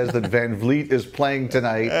 He says that Van Vliet is playing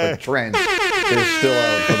tonight, but Trent is still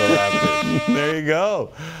out for the Raptors. There you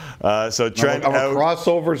go. So Trent I'm a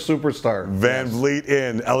crossover superstar. Van Vliet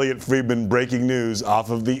in. Elliot Friedman breaking news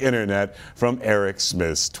off of the internet from Eric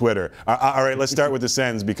Smith's Twitter. All right, let's start with the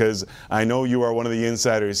Sens because I know you are one of the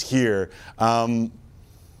insiders here.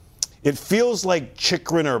 It feels like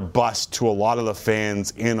Chychrun or bust to a lot of the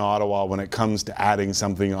fans in Ottawa when it comes to adding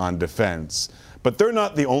something on defense. But they're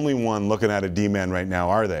not the only one looking at a D-man right now,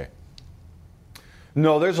 are they?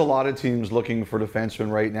 No, there's a lot of teams looking for defensemen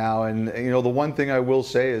right now. And, you know, the one thing I will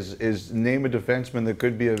say is name a defenseman that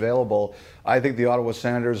could be available. I think the Ottawa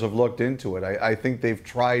Senators have looked into it. I think they've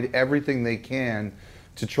tried everything they can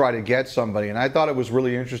to try to get somebody. And I thought it was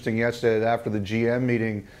really interesting yesterday after the GM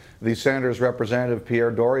meeting, the Senators representative,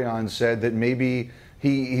 Pierre Dorion, said that maybe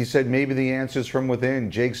he said maybe the answer's from within.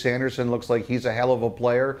 Jake Sanderson looks like he's a hell of a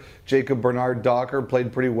player. Jacob Bernard-Docker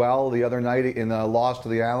played pretty well the other night in the loss to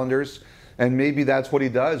the Islanders. and maybe that's what he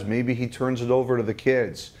does. Maybe he turns it over to the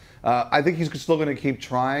kids. I think he's still going to keep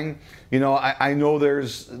trying. I know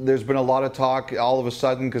there's been a lot of talk all of a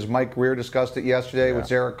sudden because Mike Grier discussed it yesterday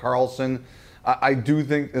with Erik Karlsson. I do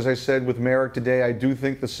think, as I said with Merrick today, I do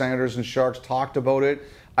think the Senators and Sharks talked about it.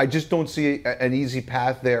 I just don't see an easy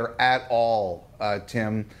path there at all,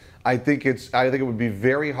 Tim. I think it would be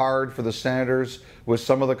very hard for the Senators with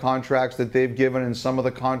some of the contracts that they've given and some of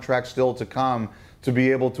the contracts still to come to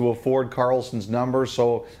be able to afford Karlsson's number.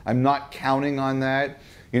 So I'm not counting on that.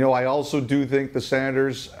 I also do think the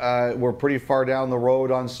Senators were pretty far down the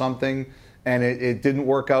road on something, and it didn't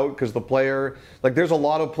work out because the player, there's a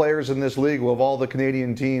lot of players in this league with all the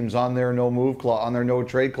Canadian teams on their no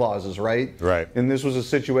trade clauses, right? Right. And this was a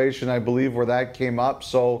situation, I believe, where that came up.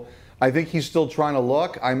 So I think he's still trying to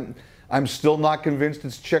look. I'm still not convinced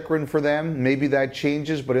it's Chychrun for them. Maybe that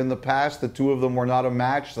changes, but in the past, the two of them were not a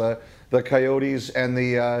match. The Coyotes and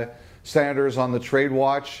the Senators on the trade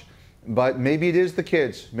watch. But maybe it is the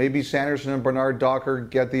kids. Maybe Sanderson and Bernard Docker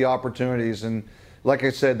get the opportunities. And like I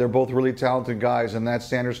said, they're both really talented guys, and that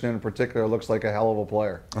Sanderson in particular looks like a hell of a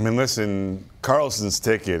player. I mean, listen, Karlsson's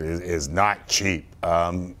ticket is not cheap.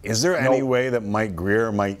 Is there any way that Mike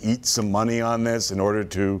Grier might eat some money on this in order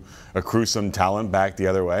to accrue some talent back the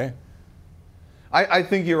other way? I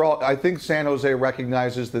think San Jose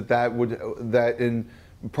recognizes that in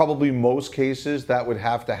probably most cases that would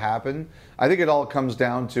have to happen. I think it all comes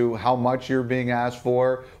down to how much you're being asked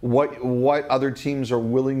for, what other teams are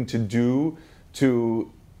willing to do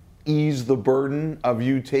to ease the burden of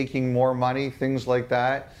you taking more money, things like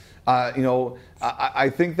that.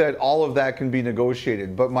 I think that all of that can be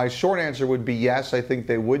negotiated. But my short answer would be yes, I think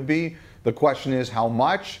they would be. The question is how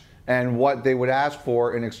much and what they would ask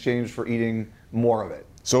for in exchange for eating more of it.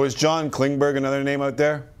 So is John Klingberg another name out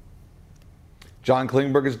there? John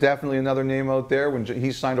Klingberg is definitely another name out there. When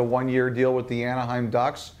he signed a one-year deal with the Anaheim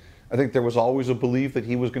Ducks, I think there was always a belief that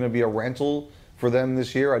he was going to be a rental for them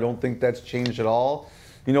this year. I don't think that's changed at all.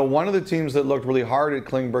 One of the teams that looked really hard at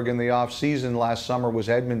Klingberg in the offseason last summer was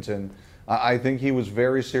Edmonton. I think he was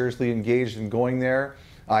very seriously engaged in going there.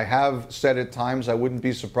 I have said at times I wouldn't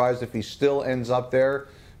be surprised if he still ends up there.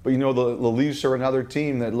 But the Leafs are another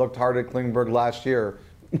team that looked hard at Klingberg last year.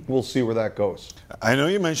 We'll see where that goes. I know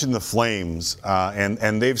you mentioned the Flames,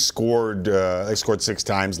 and they've scored. They scored 6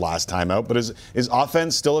 times last time out. But is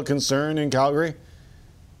offense still a concern in Calgary?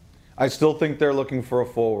 I still think they're looking for a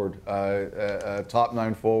forward, a top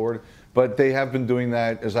 9 forward. But they have been doing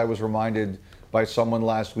that, as I was reminded by someone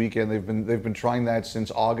last weekend. They've been trying that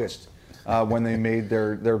since August, when they made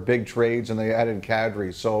their big trades and they added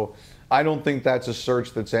Kadri. So I don't think that's a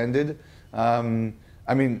search that's ended.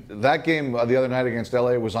 I mean, that game the other night against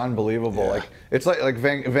LA was unbelievable. Yeah. It's like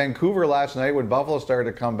Vancouver last night when Buffalo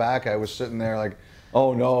started to come back. I was sitting there like,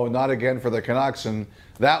 oh no, not again for the Canucks. And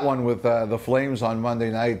that one with the Flames on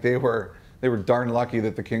Monday night, they were darn lucky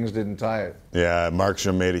that the Kings didn't tie it. Yeah,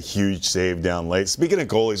 Markstrom made a huge save down late. Speaking of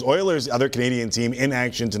goalies, Oilers, other Canadian team in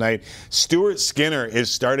action tonight. Stuart Skinner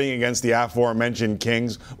is starting against the aforementioned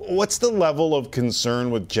Kings. What's the level of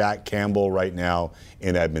concern with Jack Campbell right now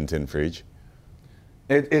in Edmonton, Friedge?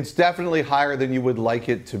 It's definitely higher than you would like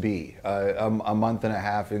it to be. A month and a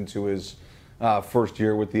half into his first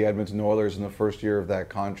year with the Edmonton Oilers and the first year of that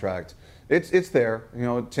contract, it's there.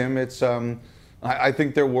 Tim. It's I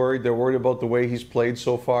think they're worried. They're worried about the way he's played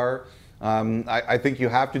so far. I think you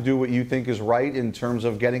have to do what you think is right in terms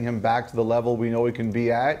of getting him back to the level we know he can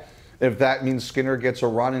be at. If that means Skinner gets a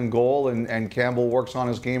run and goal and Campbell works on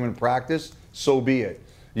his game in practice, so be it.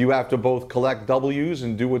 You have to both collect W's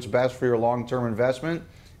and do what's best for your long-term investment.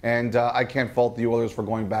 And I can't fault the Oilers for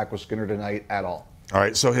going back with Skinner tonight at all. All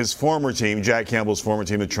right, so his former team, Jack Campbell's former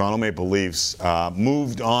team, the Toronto Maple Leafs,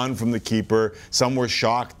 moved on from the keeper. Some were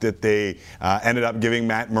shocked that they ended up giving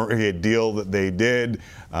Matt Murray a deal that they did,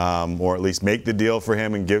 or at least make the deal for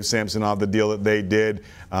him and give Samsonov the deal that they did.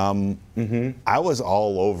 I was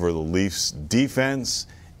all over the Leafs' defense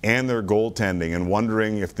and their goaltending and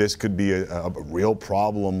wondering if this could be a real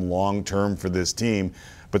problem long-term for this team.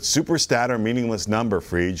 But superstat or meaningless number,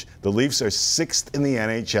 Friedge. The Leafs are 6th in the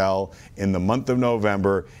NHL in the month of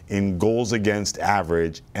November in goals against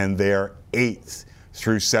average, and they're 8th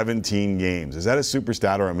through 17 games. Is that a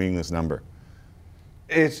superstat or a meaningless number?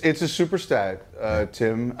 It's a superstat,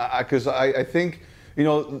 Tim, because I think,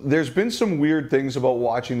 there's been some weird things about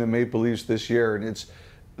watching the Maple Leafs this year, and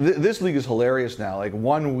this league is hilarious now. Like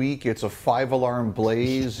 1 week, it's a 5-alarm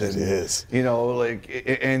blaze. And, it is.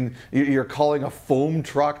 And you're calling a foam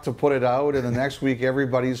truck to put it out, and the next week,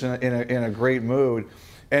 everybody's in a great mood.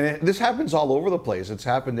 And this happens all over the place. It's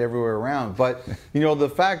happened everywhere around. But, the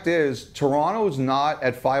fact is, Toronto's not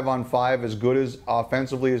at 5-on-5 as good as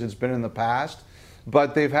offensively as it's been in the past.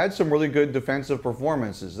 But they've had some really good defensive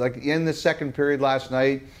performances. Like in the second period last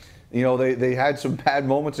night, they had some bad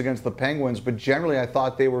moments against the Penguins. But generally, I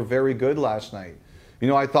thought they were very good last night.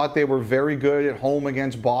 I thought they were very good at home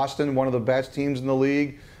against Boston, one of the best teams in the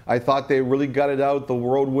league. I thought they really gutted out the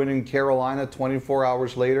world-winning Carolina 24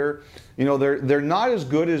 hours later. They're not as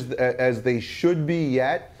good as they should be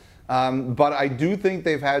yet, but I do think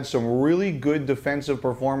they've had some really good defensive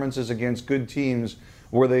performances against good teams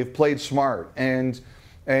where they've played smart. And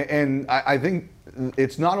I think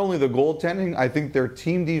it's not only the goaltending. I think their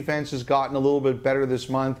team defense has gotten a little bit better this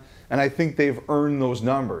month, and I think they've earned those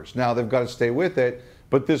numbers. Now they've got to stay with it.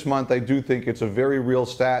 But this month, I do think it's a very real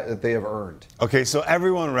stat that they have earned. Okay, so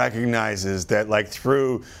everyone recognizes that,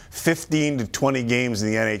 through 15 to 20 games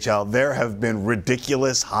in the NHL, there have been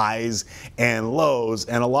ridiculous highs and lows,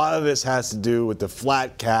 and a lot of this has to do with the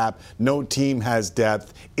flat cap. No team has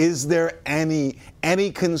depth. Is there any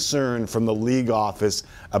concern from the league office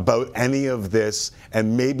about any of this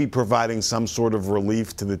and maybe providing some sort of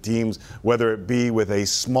relief to the teams, whether it be with a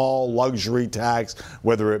small luxury tax,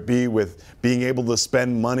 whether it be with being able to spend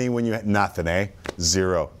money when you have nothing, eh?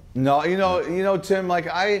 Zero. No, Tim,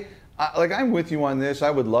 I'm with you on this. I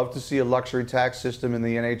would love to see a luxury tax system in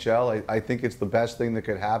the NHL. I think it's the best thing that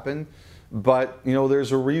could happen. But,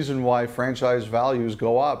 there's a reason why franchise values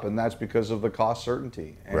go up, and that's because of the cost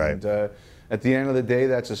certainty. And, right. At the end of the day,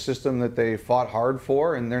 that's a system that they fought hard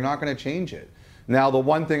for, and they're not going to change it. Now, the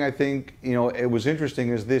one thing I think, it was interesting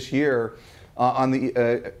is this year, on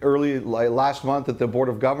the last month at the Board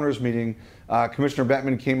of Governors meeting, Commissioner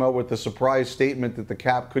Bettman came out with the surprise statement that the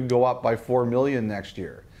cap could go up by $4 million next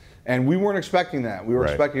year. And we weren't expecting that. We were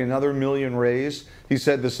expecting another $1 million raise. He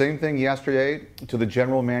said the same thing yesterday to the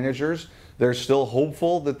general managers. They're still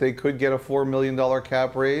hopeful that they could get a $4 million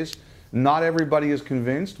cap raise. Not everybody is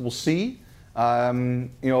convinced. We'll see. I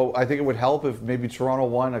think it would help if maybe Toronto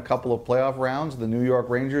won a couple of playoff rounds. The New York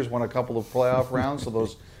Rangers won a couple of playoff rounds, so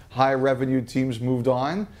those high revenue teams moved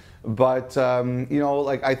on. But,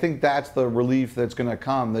 I think that's the relief that's going to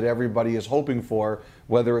come that everybody is hoping for,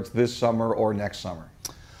 whether it's this summer or next summer.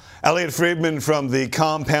 Elliotte Friedman from the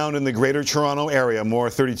Compound in the Greater Toronto Area.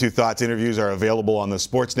 More 32 Thoughts interviews are available on the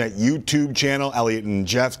Sportsnet YouTube channel. Elliotte and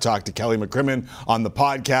Jeff talk to Kelly McCrimmon on the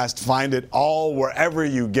podcast. Find it all wherever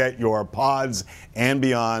you get your pods and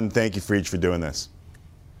beyond. Thank you, Friedge, for doing this.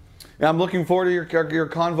 Yeah, I'm looking forward to your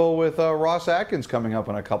convo with Ross Atkins coming up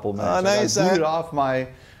in a couple of minutes. Oh, nice.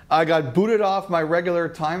 I got booted off my regular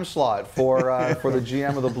time slot for the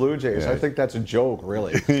GM of the Blue Jays. Yeah. I think that's a joke,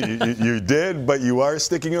 really. you did, but you are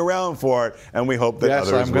sticking around for it, and we hope that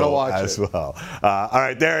others will as well. All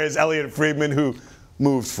right, there is Elliotte Friedman, who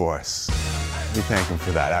moved for us. We thank him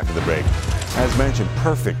for that after the break. As mentioned,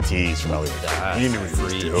 perfect tease from Elliotte. He knew what he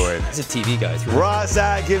was doing. He's a TV guy. Ross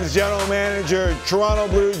Atkins, general manager, Toronto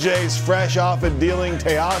Blue Jays, fresh off of dealing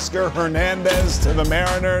Teoscar Hernandez to the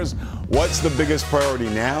Mariners. What's the biggest priority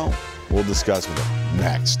now? We'll discuss with him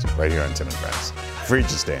next, right here on Tim and Friends. Free to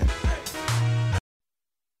stand.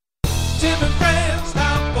 Tim and Friends,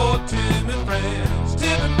 time for Tim and Friends.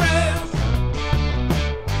 Tim and Friends.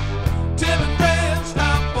 Tim and Friends,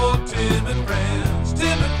 time for Tim and Friends.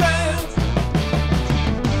 Tim and Friends.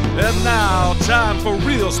 And now, time for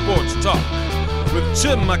real sports talk with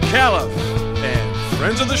Tim McAuliffe and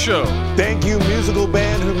friends of the show. Thank you, musical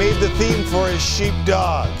band who made the theme for his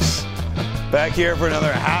Sheepdogs. Back here for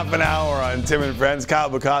another half an hour on Tim and Friends. Kyle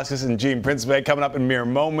Bukauskas and Gene Principe coming up in mere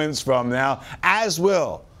moments from now, as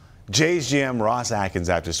will Jays GM Ross Atkins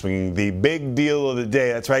after swinging the big deal of the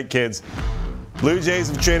day. That's right, kids. Blue Jays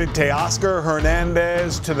have traded Teoscar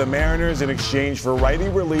Hernandez to the Mariners in exchange for righty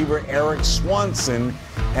reliever Erik Swanson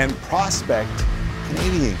and prospect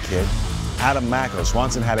Canadian kid Adam Macko.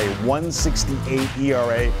 Swanson had a 1.68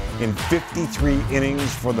 ERA in 53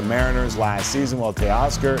 innings for the Mariners last season, while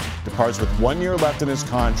Teoscar departs with 1 year left in his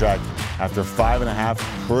contract after 5.5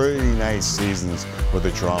 pretty nice seasons with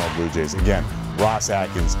the Toronto Blue Jays. Again, Ross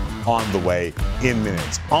Atkins on the way in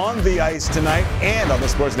minutes. On the ice tonight and on the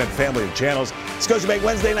Sportsnet family of channels, Scotiabank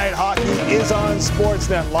Wednesday Night Hockey is on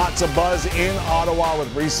Sportsnet. Lots of buzz in Ottawa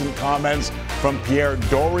with recent comments from Pierre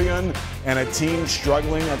Dorion and a team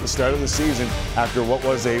struggling at the start of the season after what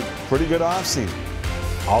was a pretty good offseason.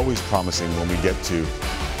 Always promising when we get to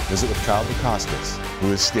visit with Kyle Bukauskas,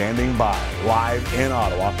 who is standing by live in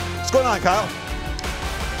Ottawa. What's going on, Kyle?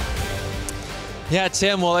 Yeah,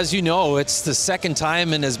 Tim, well, as you know, it's the second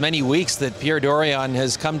time in as many weeks that Pierre Dorion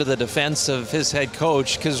has come to the defense of his head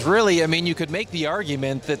coach, because really, I mean, you could make the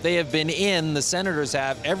argument that they have been the Senators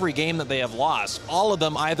have, every game that they have lost. All of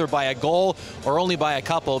them either by a goal or only by a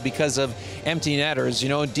couple because of empty netters. You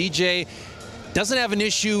know, DJ doesn't have an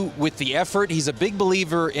issue with the effort. He's a big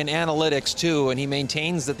believer in analytics, too, and he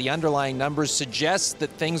maintains that the underlying numbers suggest that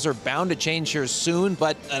things are bound to change here soon,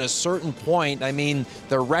 but at a certain point, I mean,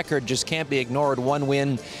 their record just can't be ignored. 1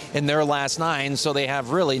 win in their last 9, so they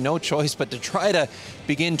have really no choice but to try to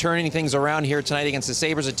begin turning things around here tonight against the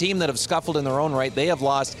Sabres, a team that have scuffled in their own right. They have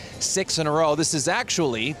lost 6 in a row. This is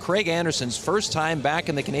actually Craig Anderson's first time back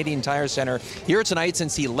in the Canadian Tire Center here tonight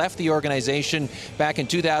since he left the organization back in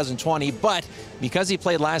 2020, but because he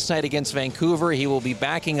played last night against Vancouver, he will be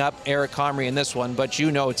backing up Eric Comrie in this one. But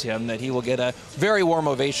you know, Tim, that he will get a very warm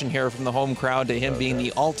ovation here from the home crowd to him being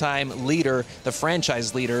the all-time leader, the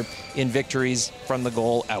franchise leader in victories from the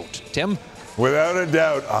goal out. Tim? Without a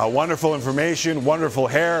doubt. Wonderful information, wonderful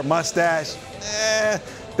hair, mustache.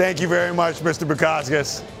 Thank you very much, Mr.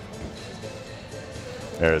 Bukauskas.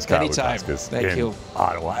 There's Kyle Bukauskas. Thank you.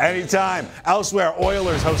 Ottawa. Anytime. Elsewhere,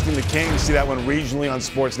 Oilers hosting the Kings. See that one regionally on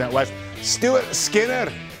Sportsnet West. Stuart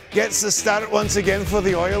Skinner gets the start once again for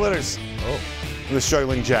the Oilers. The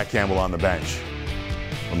struggling Jack Campbell on the bench.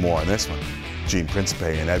 For more on this one, Gene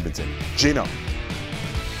Principe in Edmonton. Gino.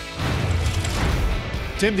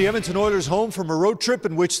 Tim, the Edmonton Oilers home from a road trip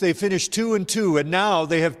in which they finished 2-2, and now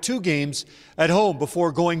they have 2 games at home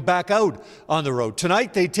before going back out on the road.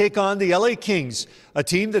 Tonight they take on the LA Kings, a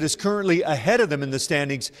team that is currently ahead of them in the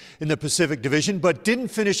standings in the Pacific Division, but didn't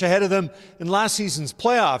finish ahead of them in last season's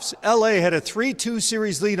playoffs. LA had a 3-2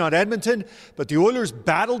 series lead on Edmonton, but the Oilers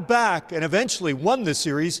battled back and eventually won the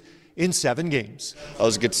series in 7 games. That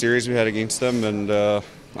was a good series we had against them, and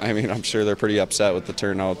I mean, I'm sure they're pretty upset with the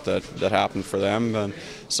turnout that happened for them. And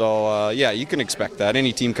so, yeah, you can expect that.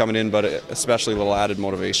 Any team coming in, but especially a little added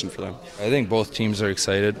motivation for them. I think both teams are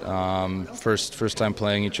excited. First time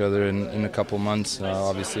playing each other in a couple months.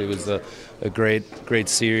 Obviously, it was a great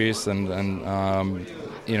series and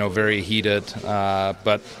you know, very heated.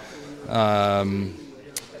 But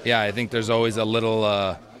yeah, I think there's always a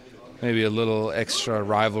little, maybe a little extra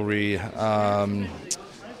rivalry.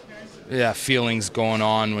 Feelings going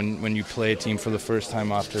on when you play a team for the first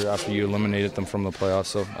time after you eliminated them from the playoffs.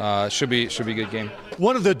 So should be a good game.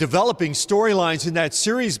 One of the developing storylines in that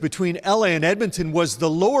series between LA and Edmonton was the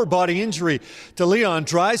lower body injury to Leon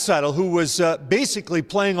Draisaitl, who was basically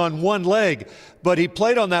playing on one leg. But he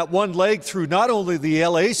played on that one leg through not only the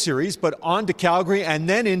LA series, but on to Calgary and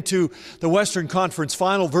then into the Western Conference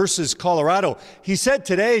Final versus Colorado. He said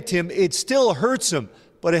today, Tim, it still hurts him,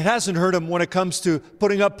 but it hasn't hurt him when it comes to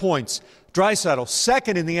putting up points. Draisaitl,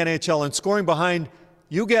 second in the NHL in scoring behind,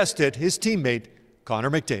 you guessed it, his teammate,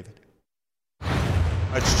 Connor McDavid.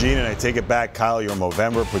 That's Gene, and I take it back. Kyle, your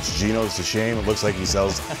Movember puts Gino's to shame. It looks like he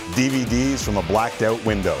sells DVDs from a blacked-out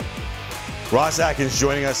window. Ross Atkins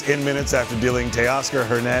joining us in minutes after dealing Teoscar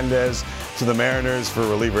Hernandez to the Mariners for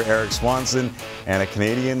reliever Eric Swanson and a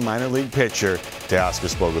Canadian minor league pitcher. Teoscar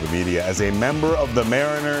spoke with the media as a member of the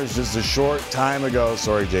Mariners just a short time ago.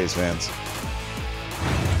 Sorry, Jays fans.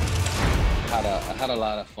 I had a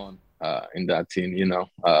lot of fun in that team. You know,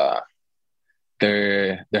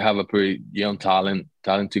 they have a pretty young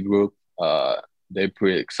talented group. They're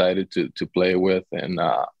pretty excited to play with, and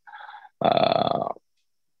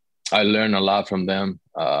I learn a lot from them.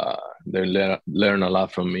 They learn a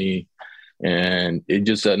lot from me, and it's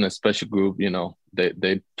just a special group. You know,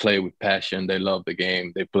 they play with passion. They love the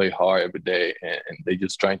game. They play hard every day, and they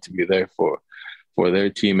just trying to be there for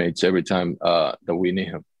their teammates every time that we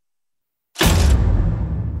need them.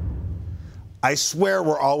 I swear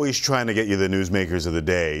we're always trying to get you the newsmakers of the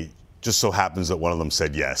day. Just so happens that one of them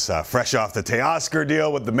said yes. Fresh off the Teoscar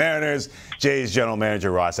deal with the Mariners, Jays general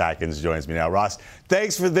manager Ross Atkins joins me now. Ross,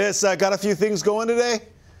 thanks for this. Got a few things going today?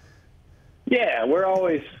 Yeah, we're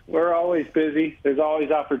always busy. There's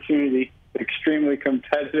always opportunity. Extremely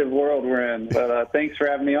competitive world we're in. But thanks for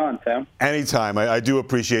having me on, Tim. Anytime. I do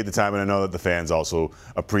appreciate the time, and I know that the fans also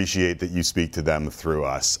appreciate that you speak to them through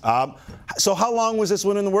us. So how long was this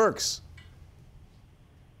one in the works?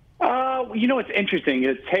 You know, it's interesting.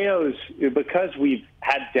 Teos, because we've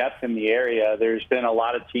had depth in the area, there's been a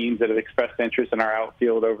lot of teams that have expressed interest in our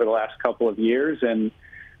outfield over the last couple of years. And,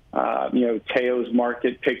 you know, Teos'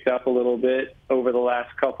 market picked up a little bit over the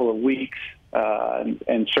last couple of weeks.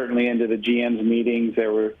 And certainly into the GM's meetings,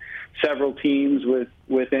 there were several teams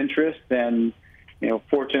with interest. And, you know,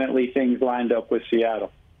 fortunately, things lined up with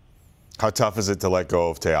Seattle. How tough is it to let go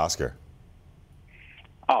of Teoscar?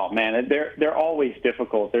 Oh man, they're always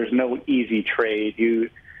difficult. There's no easy trade. You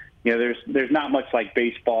know, there's not much like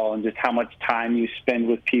baseball and just how much time you spend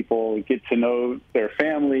with people, get to know their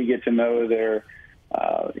family, get to know their,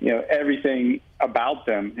 everything about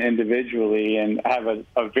them individually, and have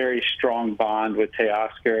a very strong bond with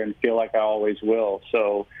Teoscar and feel like I always will.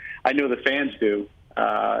 So I know the fans do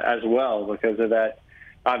as well because of that.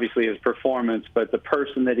 Obviously his performance, but the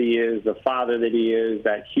person that he is, the father that he is,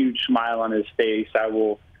 that huge smile on his face, I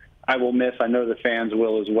will miss. I know the fans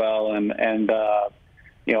will as well. And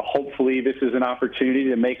hopefully this is an opportunity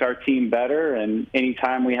to make our team better. And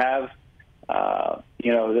anytime we have,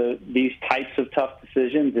 these types of tough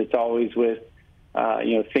decisions, it's always with,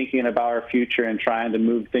 thinking about our future and trying to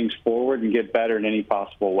move things forward and get better in any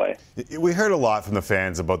possible way. We heard a lot from the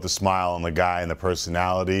fans about the smile on the guy and the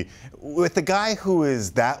personality. With the guy who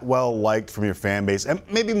is that well liked from your fan base, and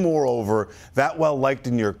maybe moreover, that well liked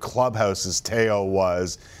in your clubhouse as Teo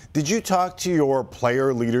was, did you talk to your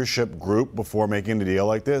player leadership group before making a deal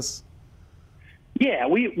like this? Yeah,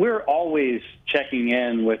 we're always checking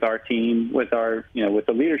in with our team, with our with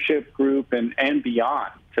the leadership group and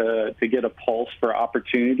beyond to get a pulse for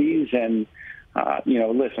opportunities. And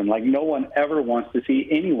listen, like no one ever wants to see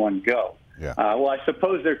anyone go. Yeah. Well, I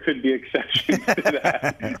suppose there could be exceptions to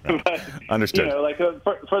that. But, understood.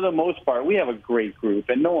 For the most part, we have a great group,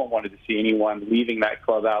 and no one wanted to see anyone leaving that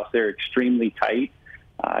clubhouse. They're extremely tight.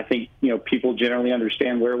 I think people generally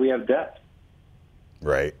understand where we have depth.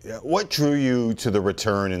 Right. What drew you to the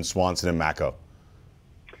return in Swanson and Mako?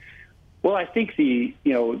 Well, I think the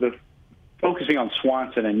focusing on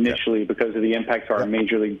Swanson initially because of the impact to our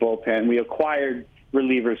major league bullpen. We acquired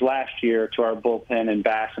relievers last year to our bullpen and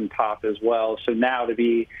Bass and Pop as well. So now to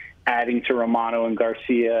be adding to Romano and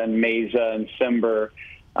Garcia and Meza and Simber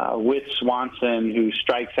with Swanson, who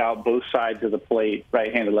strikes out both sides of the plate,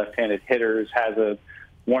 right-handed, left-handed hitters, has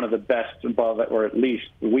one of the best above, or at least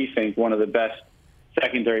we think one of the best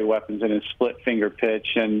secondary weapons in his split finger pitch,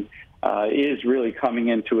 and is really coming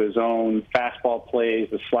into his own. Fastball plays,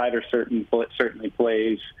 the slider certainly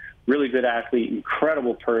plays. Really good athlete,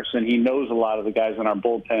 incredible person. He knows a lot of the guys in our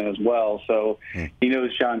bullpen as well. So he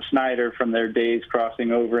knows John Schneider from their days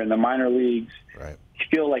crossing over in the minor leagues. Right.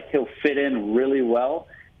 I feel like he'll fit in really well.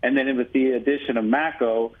 And then with the addition of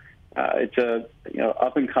Mako, it's a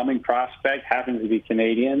up and coming prospect, happens to be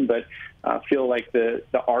Canadian, but feel like the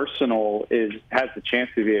arsenal has the chance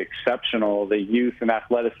to be exceptional. The youth and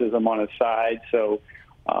athleticism on his side, so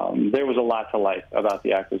there was a lot to like about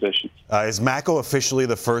the acquisition. Is Mako officially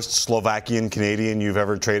the first Slovakian Canadian you've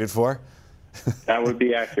ever traded for? That would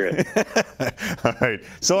be accurate. All right.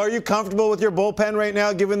 So, are you comfortable with your bullpen right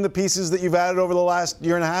now, given the pieces that you've added over the last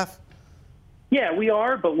year and a half? Yeah, we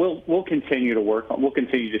are, but we'll continue to work on. We'll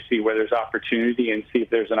continue to see where there's opportunity and see if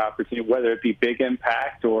there's an opportunity, whether it be big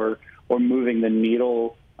impact or moving the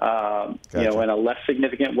needle, in a less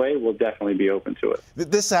significant way. We'll definitely be open to it.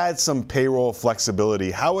 This adds some payroll flexibility.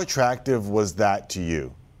 How attractive was that to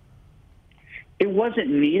you? It wasn't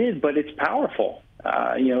needed, but it's powerful.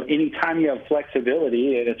 Anytime you have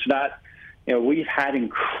flexibility, and it's not, we've had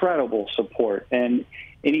incredible support, and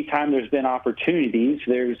anytime there's been opportunities,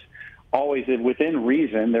 there's always, within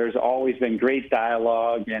reason, there's always been great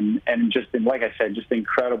dialogue and just been, like I said, just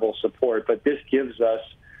incredible support. But this gives us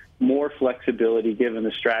more flexibility given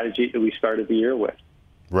the strategy that we started the year with.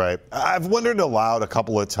 Right. I've wondered aloud a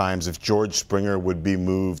couple of times if George Springer would be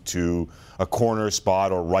moved to a corner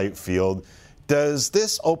spot or right field. Does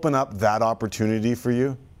this open up that opportunity for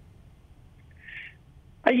you?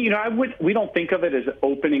 We don't think of it as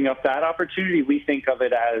opening up that opportunity. We think of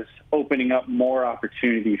it as opening up more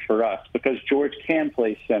opportunity for us because George can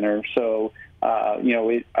play center. So,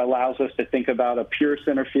 it allows us to think about a pure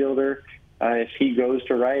center fielder. If he goes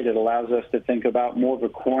to right, it allows us to think about more of a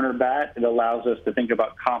corner bat. It allows us to think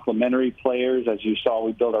about complementary players. As you saw,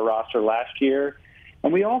 we built a roster last year.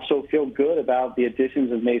 And we also feel good about the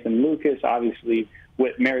additions of Nathan Lucas. Obviously,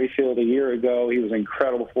 Whit Merrifield a year ago, he was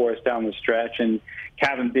incredible for us down the stretch, and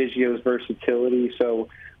Kevin Biggio's versatility. So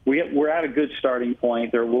we're at a good starting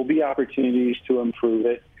point. There will be opportunities to improve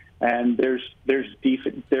it, and there's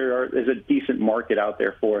a decent market out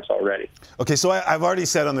there for us already. Okay, so I've already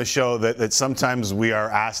said on the show that sometimes we are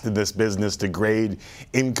asked in this business to grade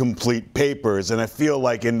incomplete papers, and I feel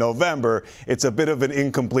like in November it's a bit of an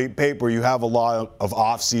incomplete paper. You have a lot of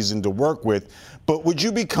off-season to work with. But would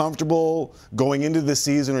you be comfortable going into the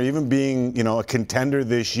season or even being, a contender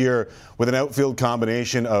this year with an outfield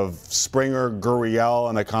combination of Springer, Gurriel,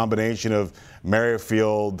 and a combination of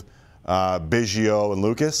Merrifield, Biggio, and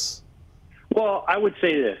Lucas? Well, I would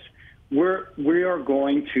say this. We are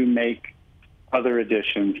going to make other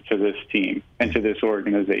additions to this team and to this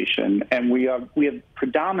organization, and we have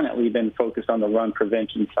predominantly been focused on the run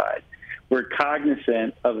prevention side. We're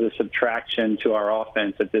cognizant of the subtraction to our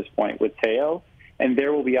offense at this point with Teo, and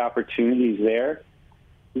there will be opportunities there.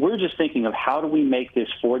 We're just thinking of how do we make this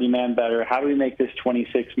 40-man better? How do we make this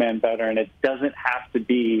 26-man better? And it doesn't have to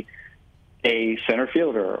be a center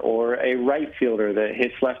fielder or a right fielder that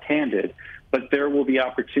hits left-handed, but there will be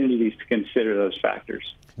opportunities to consider those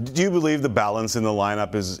factors. Do you believe the balance in the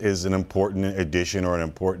lineup is an important addition or an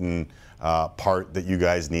important part that you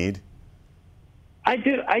guys need? I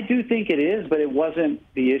do think it is, but it wasn't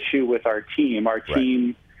the issue with our team. Our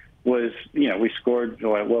team was, we scored,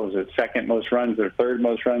 what was it, second most runs or third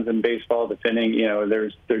most runs in baseball, depending, there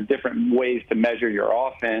are different ways to measure your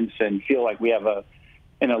offense and feel like we have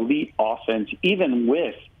an elite offense. Even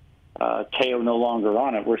with Teo no longer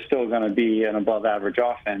on it, we're still going to be an above-average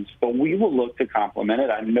offense. But we will look to complement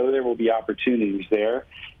it. I know there will be opportunities there.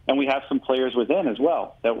 And we have some players within as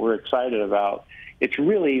well that we're excited about. It's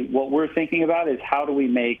really what we're thinking about is how do we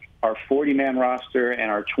make our 40-man roster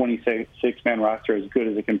and our 26-man roster as good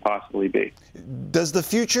as it can possibly be. Does the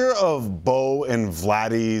future of Bo and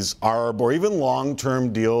Vladdy's ARB or even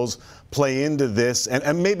long-term deals play into this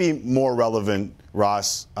and maybe more relevant,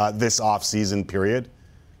 Ross, this offseason period?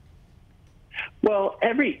 Well,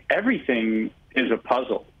 everything is a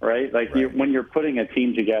puzzle, right? Like when you're putting a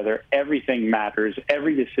team together, everything matters.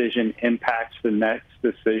 Every decision impacts the next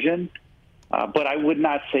decision. But I would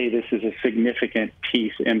not say this is a significant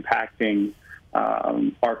piece impacting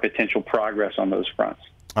our potential progress on those fronts.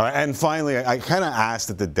 And finally, I kind of asked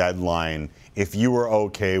at the deadline if you were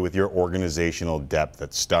okay with your organizational depth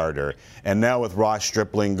at starter. And now with Ross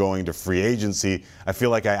Stripling going to free agency, I feel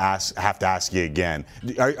like I have to ask you again.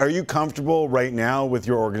 Are you comfortable right now with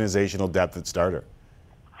your organizational depth at starter?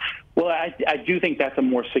 Well, I do think that's a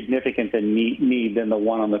more significant need than the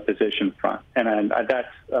one on the position front. And that's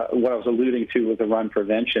what I was alluding to with the run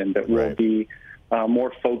prevention, that we'll be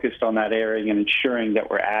more focused on that area and ensuring that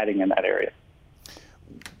we're adding in that area.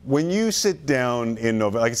 When you sit down in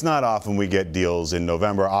November, like it's not often we get deals in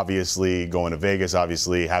November, obviously going to Vegas,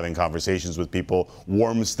 obviously having conversations with people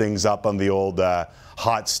warms things up on the old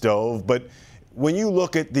hot stove. But when you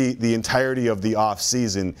look at the entirety of the off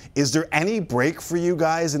season, is there any break for you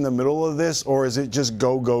guys in the middle of this, or is it just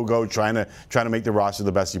go, trying to make the roster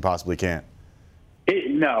the best you possibly can?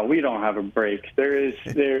 No, we don't have a break.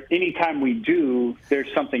 Anytime we do, there's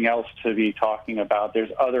something else to be talking about.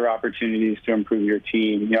 There's other opportunities to improve your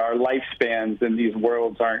team. Our lifespans in these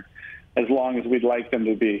worlds aren't as long as we'd like them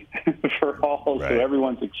to be for all. So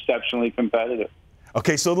everyone's exceptionally competitive.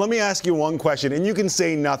 Okay, so let me ask you one question, and you can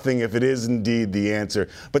say nothing if it is indeed the answer.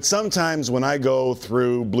 But sometimes when I go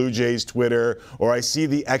through Blue Jays Twitter or I see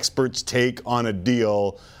the experts' take on a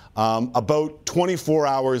deal, about 24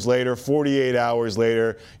 hours later, 48 hours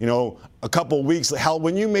later, a couple weeks, hell,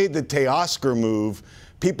 when you made the Teoscar move,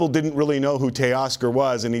 people didn't really know who Teoscar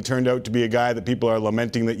was, and he turned out to be a guy that people are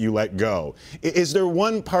lamenting that you let go. Is there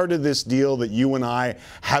one part of this deal that you and I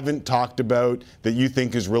haven't talked about that you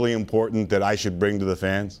think is really important that I should bring to the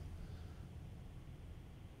fans?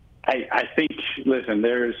 I think, listen,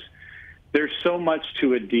 there's so much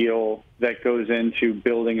to a deal that goes into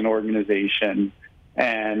building an organization.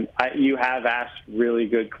 And you have asked really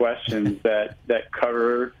good questions that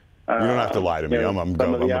cover. You don't have to lie to me. I'm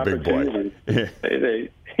a big boy.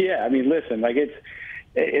 Yeah, I mean, listen, like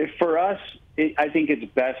for us, I think it's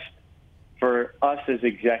best for us as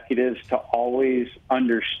executives to always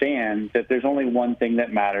understand that there's only one thing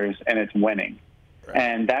that matters, and it's winning. Right.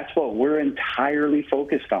 And that's what we're entirely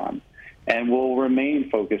focused on, and we'll remain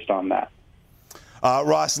focused on that.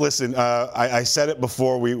 Ross, listen, I said it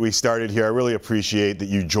before we started here. I really appreciate that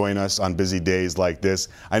you join us on busy days like this.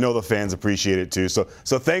 I know the fans appreciate it too. So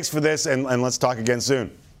thanks for this, and let's talk again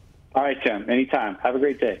soon. All right, Tim. Anytime. Have a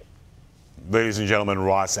great day. Ladies and gentlemen,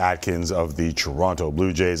 Ross Atkins of the Toronto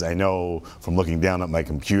Blue Jays. I know from looking down at my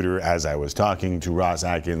computer as I was talking to Ross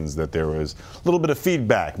Atkins that there was a little bit of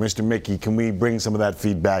feedback. Mr. Mickey, can we bring some of that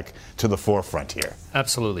feedback to the forefront here?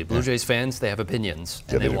 Absolutely. Blue Jays fans, they have opinions,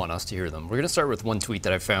 and they want us to hear them. We're going to start with one tweet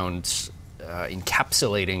that I found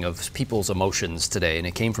encapsulating of people's emotions today, and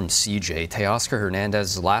it came from CJ. Teoscar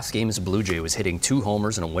Hernandez's last game as a Blue Jay was hitting 2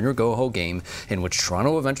 homers in a winner-go-ho game in which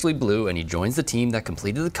Toronto eventually blew, and he joins the team that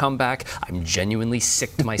completed the comeback. I'm genuinely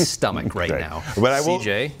sick to my stomach right now. But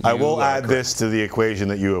CJ, I will add this to the equation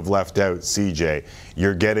that you have left out, CJ.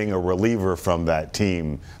 You're getting a reliever from that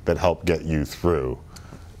team that helped get you through.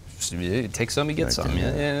 take some, you get some.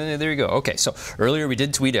 Yeah, there you go. Okay, so earlier we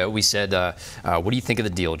did tweet out. We said, what do you think of the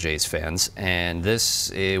deal, Jays fans? And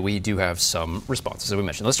this, we do have some responses that we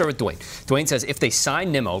mentioned. Let's start with Dwayne. Dwayne says, if they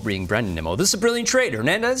sign Nimmo, being Brendan Nimmo, this is a brilliant trade.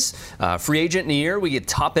 Hernandez, free agent in a year. We get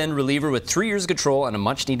top-end reliever with 3 years of control and a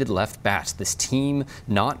much-needed left bat. This team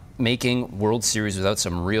not making World Series without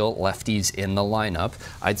some real lefties in the lineup.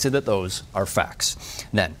 I'd say that those are facts.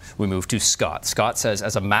 Then we move to Scott. Scott says,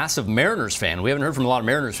 as a massive Mariners fan, we haven't heard from a lot of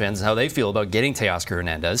Mariners fans how they feel about getting Teoscar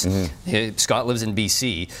Hernandez. Scott lives in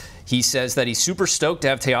BC. He says that he's super stoked to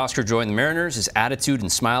have Teoscar join the Mariners. His attitude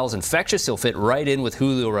and smile is infectious. He'll fit right in with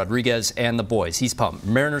Julio Rodriguez and the boys. He's pumped.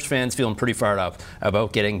 Mariners fans feeling pretty fired up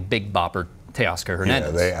about getting Big Bopper Teoscar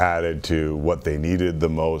Hernandez. Yeah, they added to what they needed the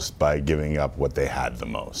most by giving up what they had the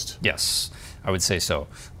most. Yes, I would say so.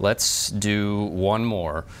 Let's do one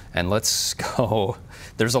more, and let's go.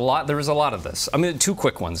 There was a lot of this. I mean, 2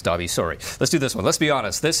 quick ones, Dobby, sorry. Let's do this one. Let's be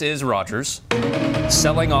honest. This is Rogers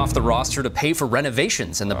selling off the roster to pay for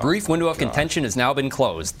renovations, and the brief window of contention has now been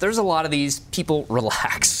closed. There's a lot of these. People,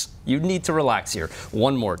 relax. You need to relax here.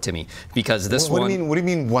 One more, Timmy, because this What do you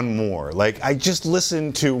mean one more? Like, I just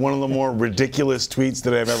listened to one of the more ridiculous tweets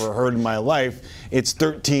that I've ever heard in my life. It's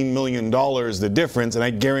 $13 million, the difference, and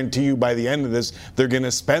I guarantee you by the end of this, they're going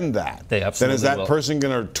to spend that. They absolutely Then is that will. person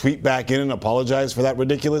going to tweet back in and apologize for that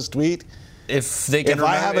ridiculous tweet? If they can if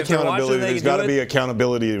I have accountability, there's got to be it.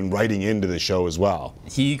 accountability in writing into the show as well.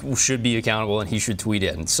 He should be accountable and he should tweet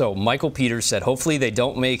in. So Michael Peters said, hopefully they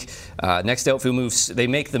don't make next outfield moves. They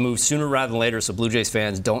make the move sooner rather than later, so Blue Jays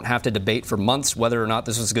fans don't have to debate for months whether or not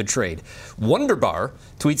this was a good trade. Wonderbar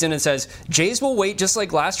tweets in and says, Jays will wait just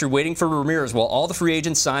like last year, waiting for Ramirez while all the free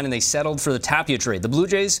agents sign and they settled for the Tapia trade. The Blue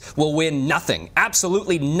Jays will win nothing,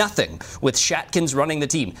 absolutely nothing, with Shatkins running the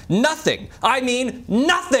team. Nothing. I mean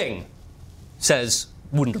nothing. Says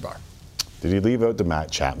Wunderbar. Did he leave out the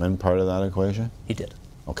Matt Chapman part of that equation? He did.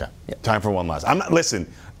 Okay. Yep. Time for one last. Listen,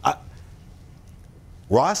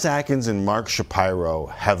 Ross Atkins and Mark Shapiro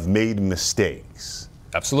have made mistakes.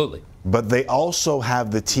 Absolutely. But they also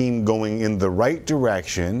have the team going in the right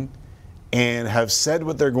direction and have said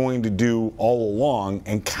what they're going to do all along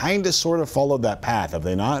and kind of sort of followed that path, have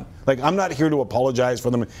they not? Like, I'm not here to apologize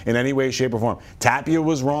for them in any way, shape, or form. Tapia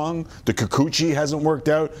was wrong. The Kikuchi hasn't worked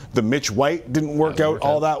out. The Mitch White didn't work out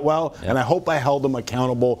all that well. Yep. And I hope I held them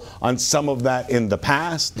accountable on some of that in the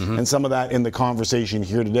past and some of that in the conversation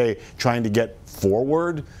here today, trying to get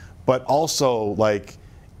forward. But also, like,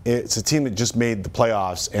 it's a team that just made the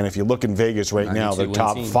playoffs. And if you look in Vegas right now, they're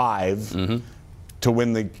top 5 to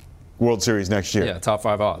win the World Series next year. Yeah, top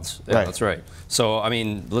 5 odds. Yeah, right. That's right. So, I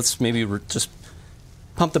mean, let's maybe just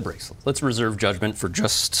pump the brakes. Let's reserve judgment for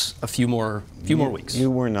just a few more weeks. You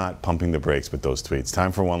were not pumping the brakes with those tweets.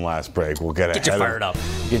 Time for one last break. We'll get you fired up.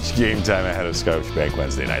 Get your game time ahead of Scotiabank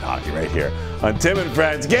Wednesday Night Hockey right here on Tim and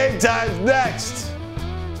Friends. Game time's next.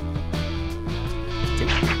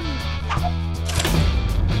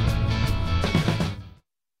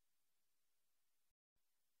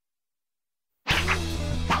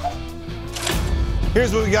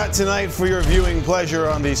 Here's what we got tonight for your viewing pleasure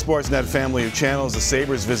on the Sportsnet family of channels. The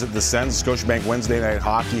Sabres visit the Sens. Scotiabank Wednesday Night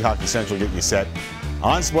Hockey. Hockey Central get you set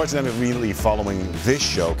on Sportsnet immediately following this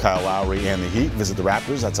show. Kyle Lowry and the Heat visit the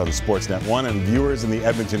Raptors. That's on Sportsnet 1. And viewers in the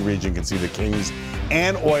Edmonton region can see the Kings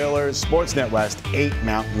and Oilers. Sportsnet West, 8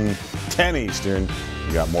 Mountain, 10 Eastern.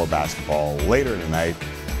 We got more basketball later tonight.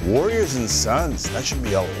 Warriors and Suns. That should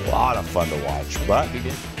be a lot of fun to watch. But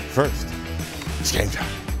first, it's game time.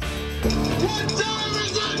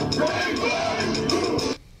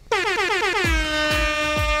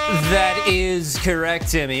 That is correct,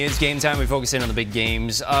 Timmy. It's game time. We focus in on the big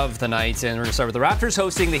games of the night. And we're going to start with the Raptors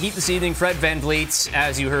hosting the Heat this evening. Fred VanVleet,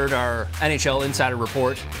 as you heard, our NHL Insider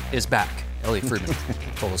Report, is back. Elliot Friedman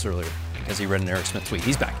told us earlier because he read an Eric Smith tweet.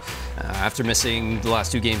 He's back. After missing the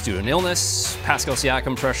last 2 games due to an illness, Pascal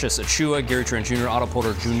Siakam, Precious Achiuwa, Gary Trent Jr., Otto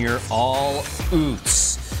Porter Jr., all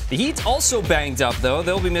oots. The Heat also banged up, though.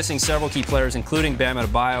 They'll be missing several key players, including Bam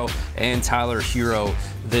Adebayo and Tyler Hero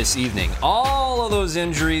this evening. All of those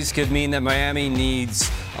injuries could mean that Miami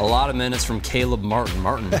needs a lot of minutes from Caleb Martin.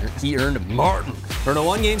 He earned a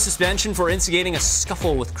 1-game suspension for instigating a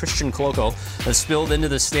scuffle with Christian Koloko that spilled into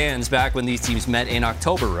the stands back when these teams met in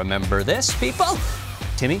October. Remember this, people?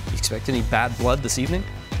 Timmy, you expect any bad blood this evening?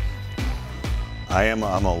 I'm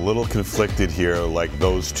a little conflicted here, like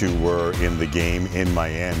those two were in the game in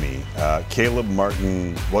Miami. Caleb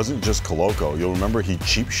Martin wasn't just Koloko. You'll remember he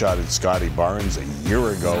cheap-shotted Scotty Barnes a year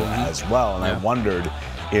ago as well, and I wondered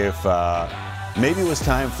if maybe it was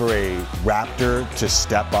time for a Raptor to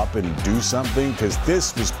step up and do something, because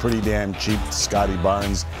this was pretty damn cheap to Scotty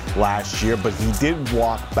Barnes last year, but he did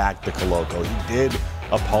walk back to Koloko. He did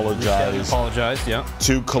apologize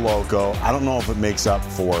to Koloko. I don't know if it makes up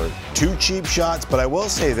for 2 cheap shots, but I will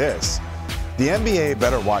say this. The NBA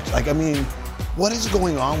better watch. Like, I mean, what is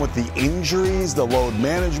going on with the injuries, the load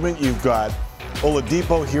management? You've got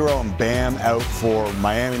Oladipo, Hero, and Bam out for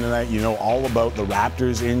Miami tonight. You know all about the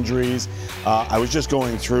Raptors injuries. I was just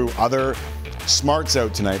going through other. Smart's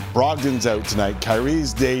out tonight. Brogdon's out tonight.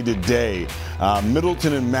 Kyrie's day to day.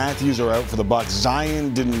 Middleton and Matthews are out for the Bucks.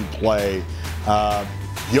 Zion didn't play.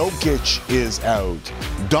 Jokic is out.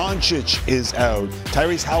 Doncic is out.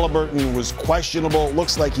 Tyrese Halliburton was questionable.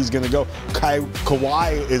 Looks like he's going to go.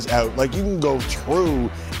 Kawhi is out. Like, you can go through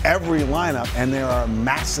every lineup, and there are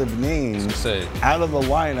massive names out of the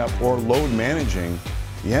lineup or load managing.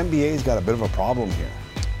 The NBA's got a bit of a problem here.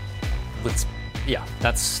 Yeah,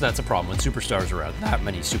 that's a problem when superstars are out. That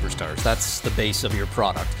many superstars. That's the base of your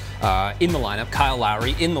product. In the lineup, Kyle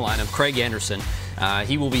Lowry. In the lineup, Craig Anderson.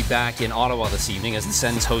 He will be back in Ottawa this evening as the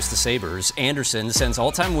Sens host the Sabres. Anderson, the Sens'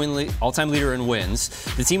 all-time leader in wins.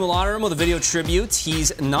 The team will honor him with a video tribute.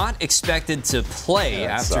 He's not expected to play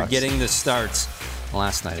after getting the starts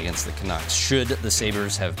last night against the Canucks. Should the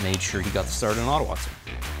Sabres have made sure he got the start in Ottawa?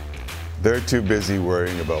 They're too busy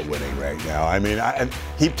worrying about winning right now. I mean,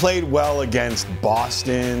 he played well against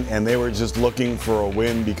Boston, and they were just looking for a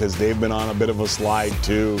win because they've been on a bit of a slide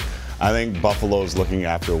too. I think Buffalo's looking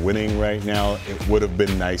after winning right now. It would have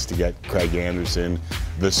been nice to get Craig Anderson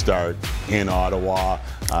the start in Ottawa,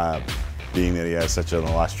 being that he has such an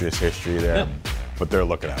illustrious history there. Yeah. But they're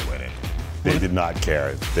looking at winning. They did not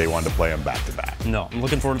care. They wanted to play him back-to-back. No, I'm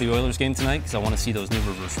looking forward to the Oilers game tonight because I want to see those new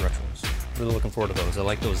reverse retros. Really looking forward to those. I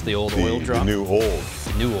like those, the old oil drop. The new old.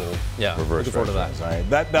 The new old. Yeah, reverse looking forward to that. All right,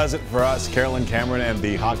 that does it for us. Carolyn Cameron and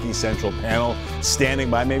the Hockey Central panel standing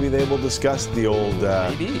by. Maybe they will discuss the old,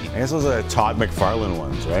 maybe. I guess those are Todd McFarlane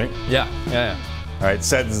ones, right? Yeah. All right,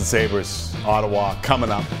 Sens and Sabres, Ottawa, coming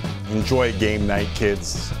up. Enjoy game night,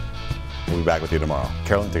 kids. We'll be back with you tomorrow.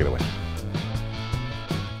 Carolyn, take it away.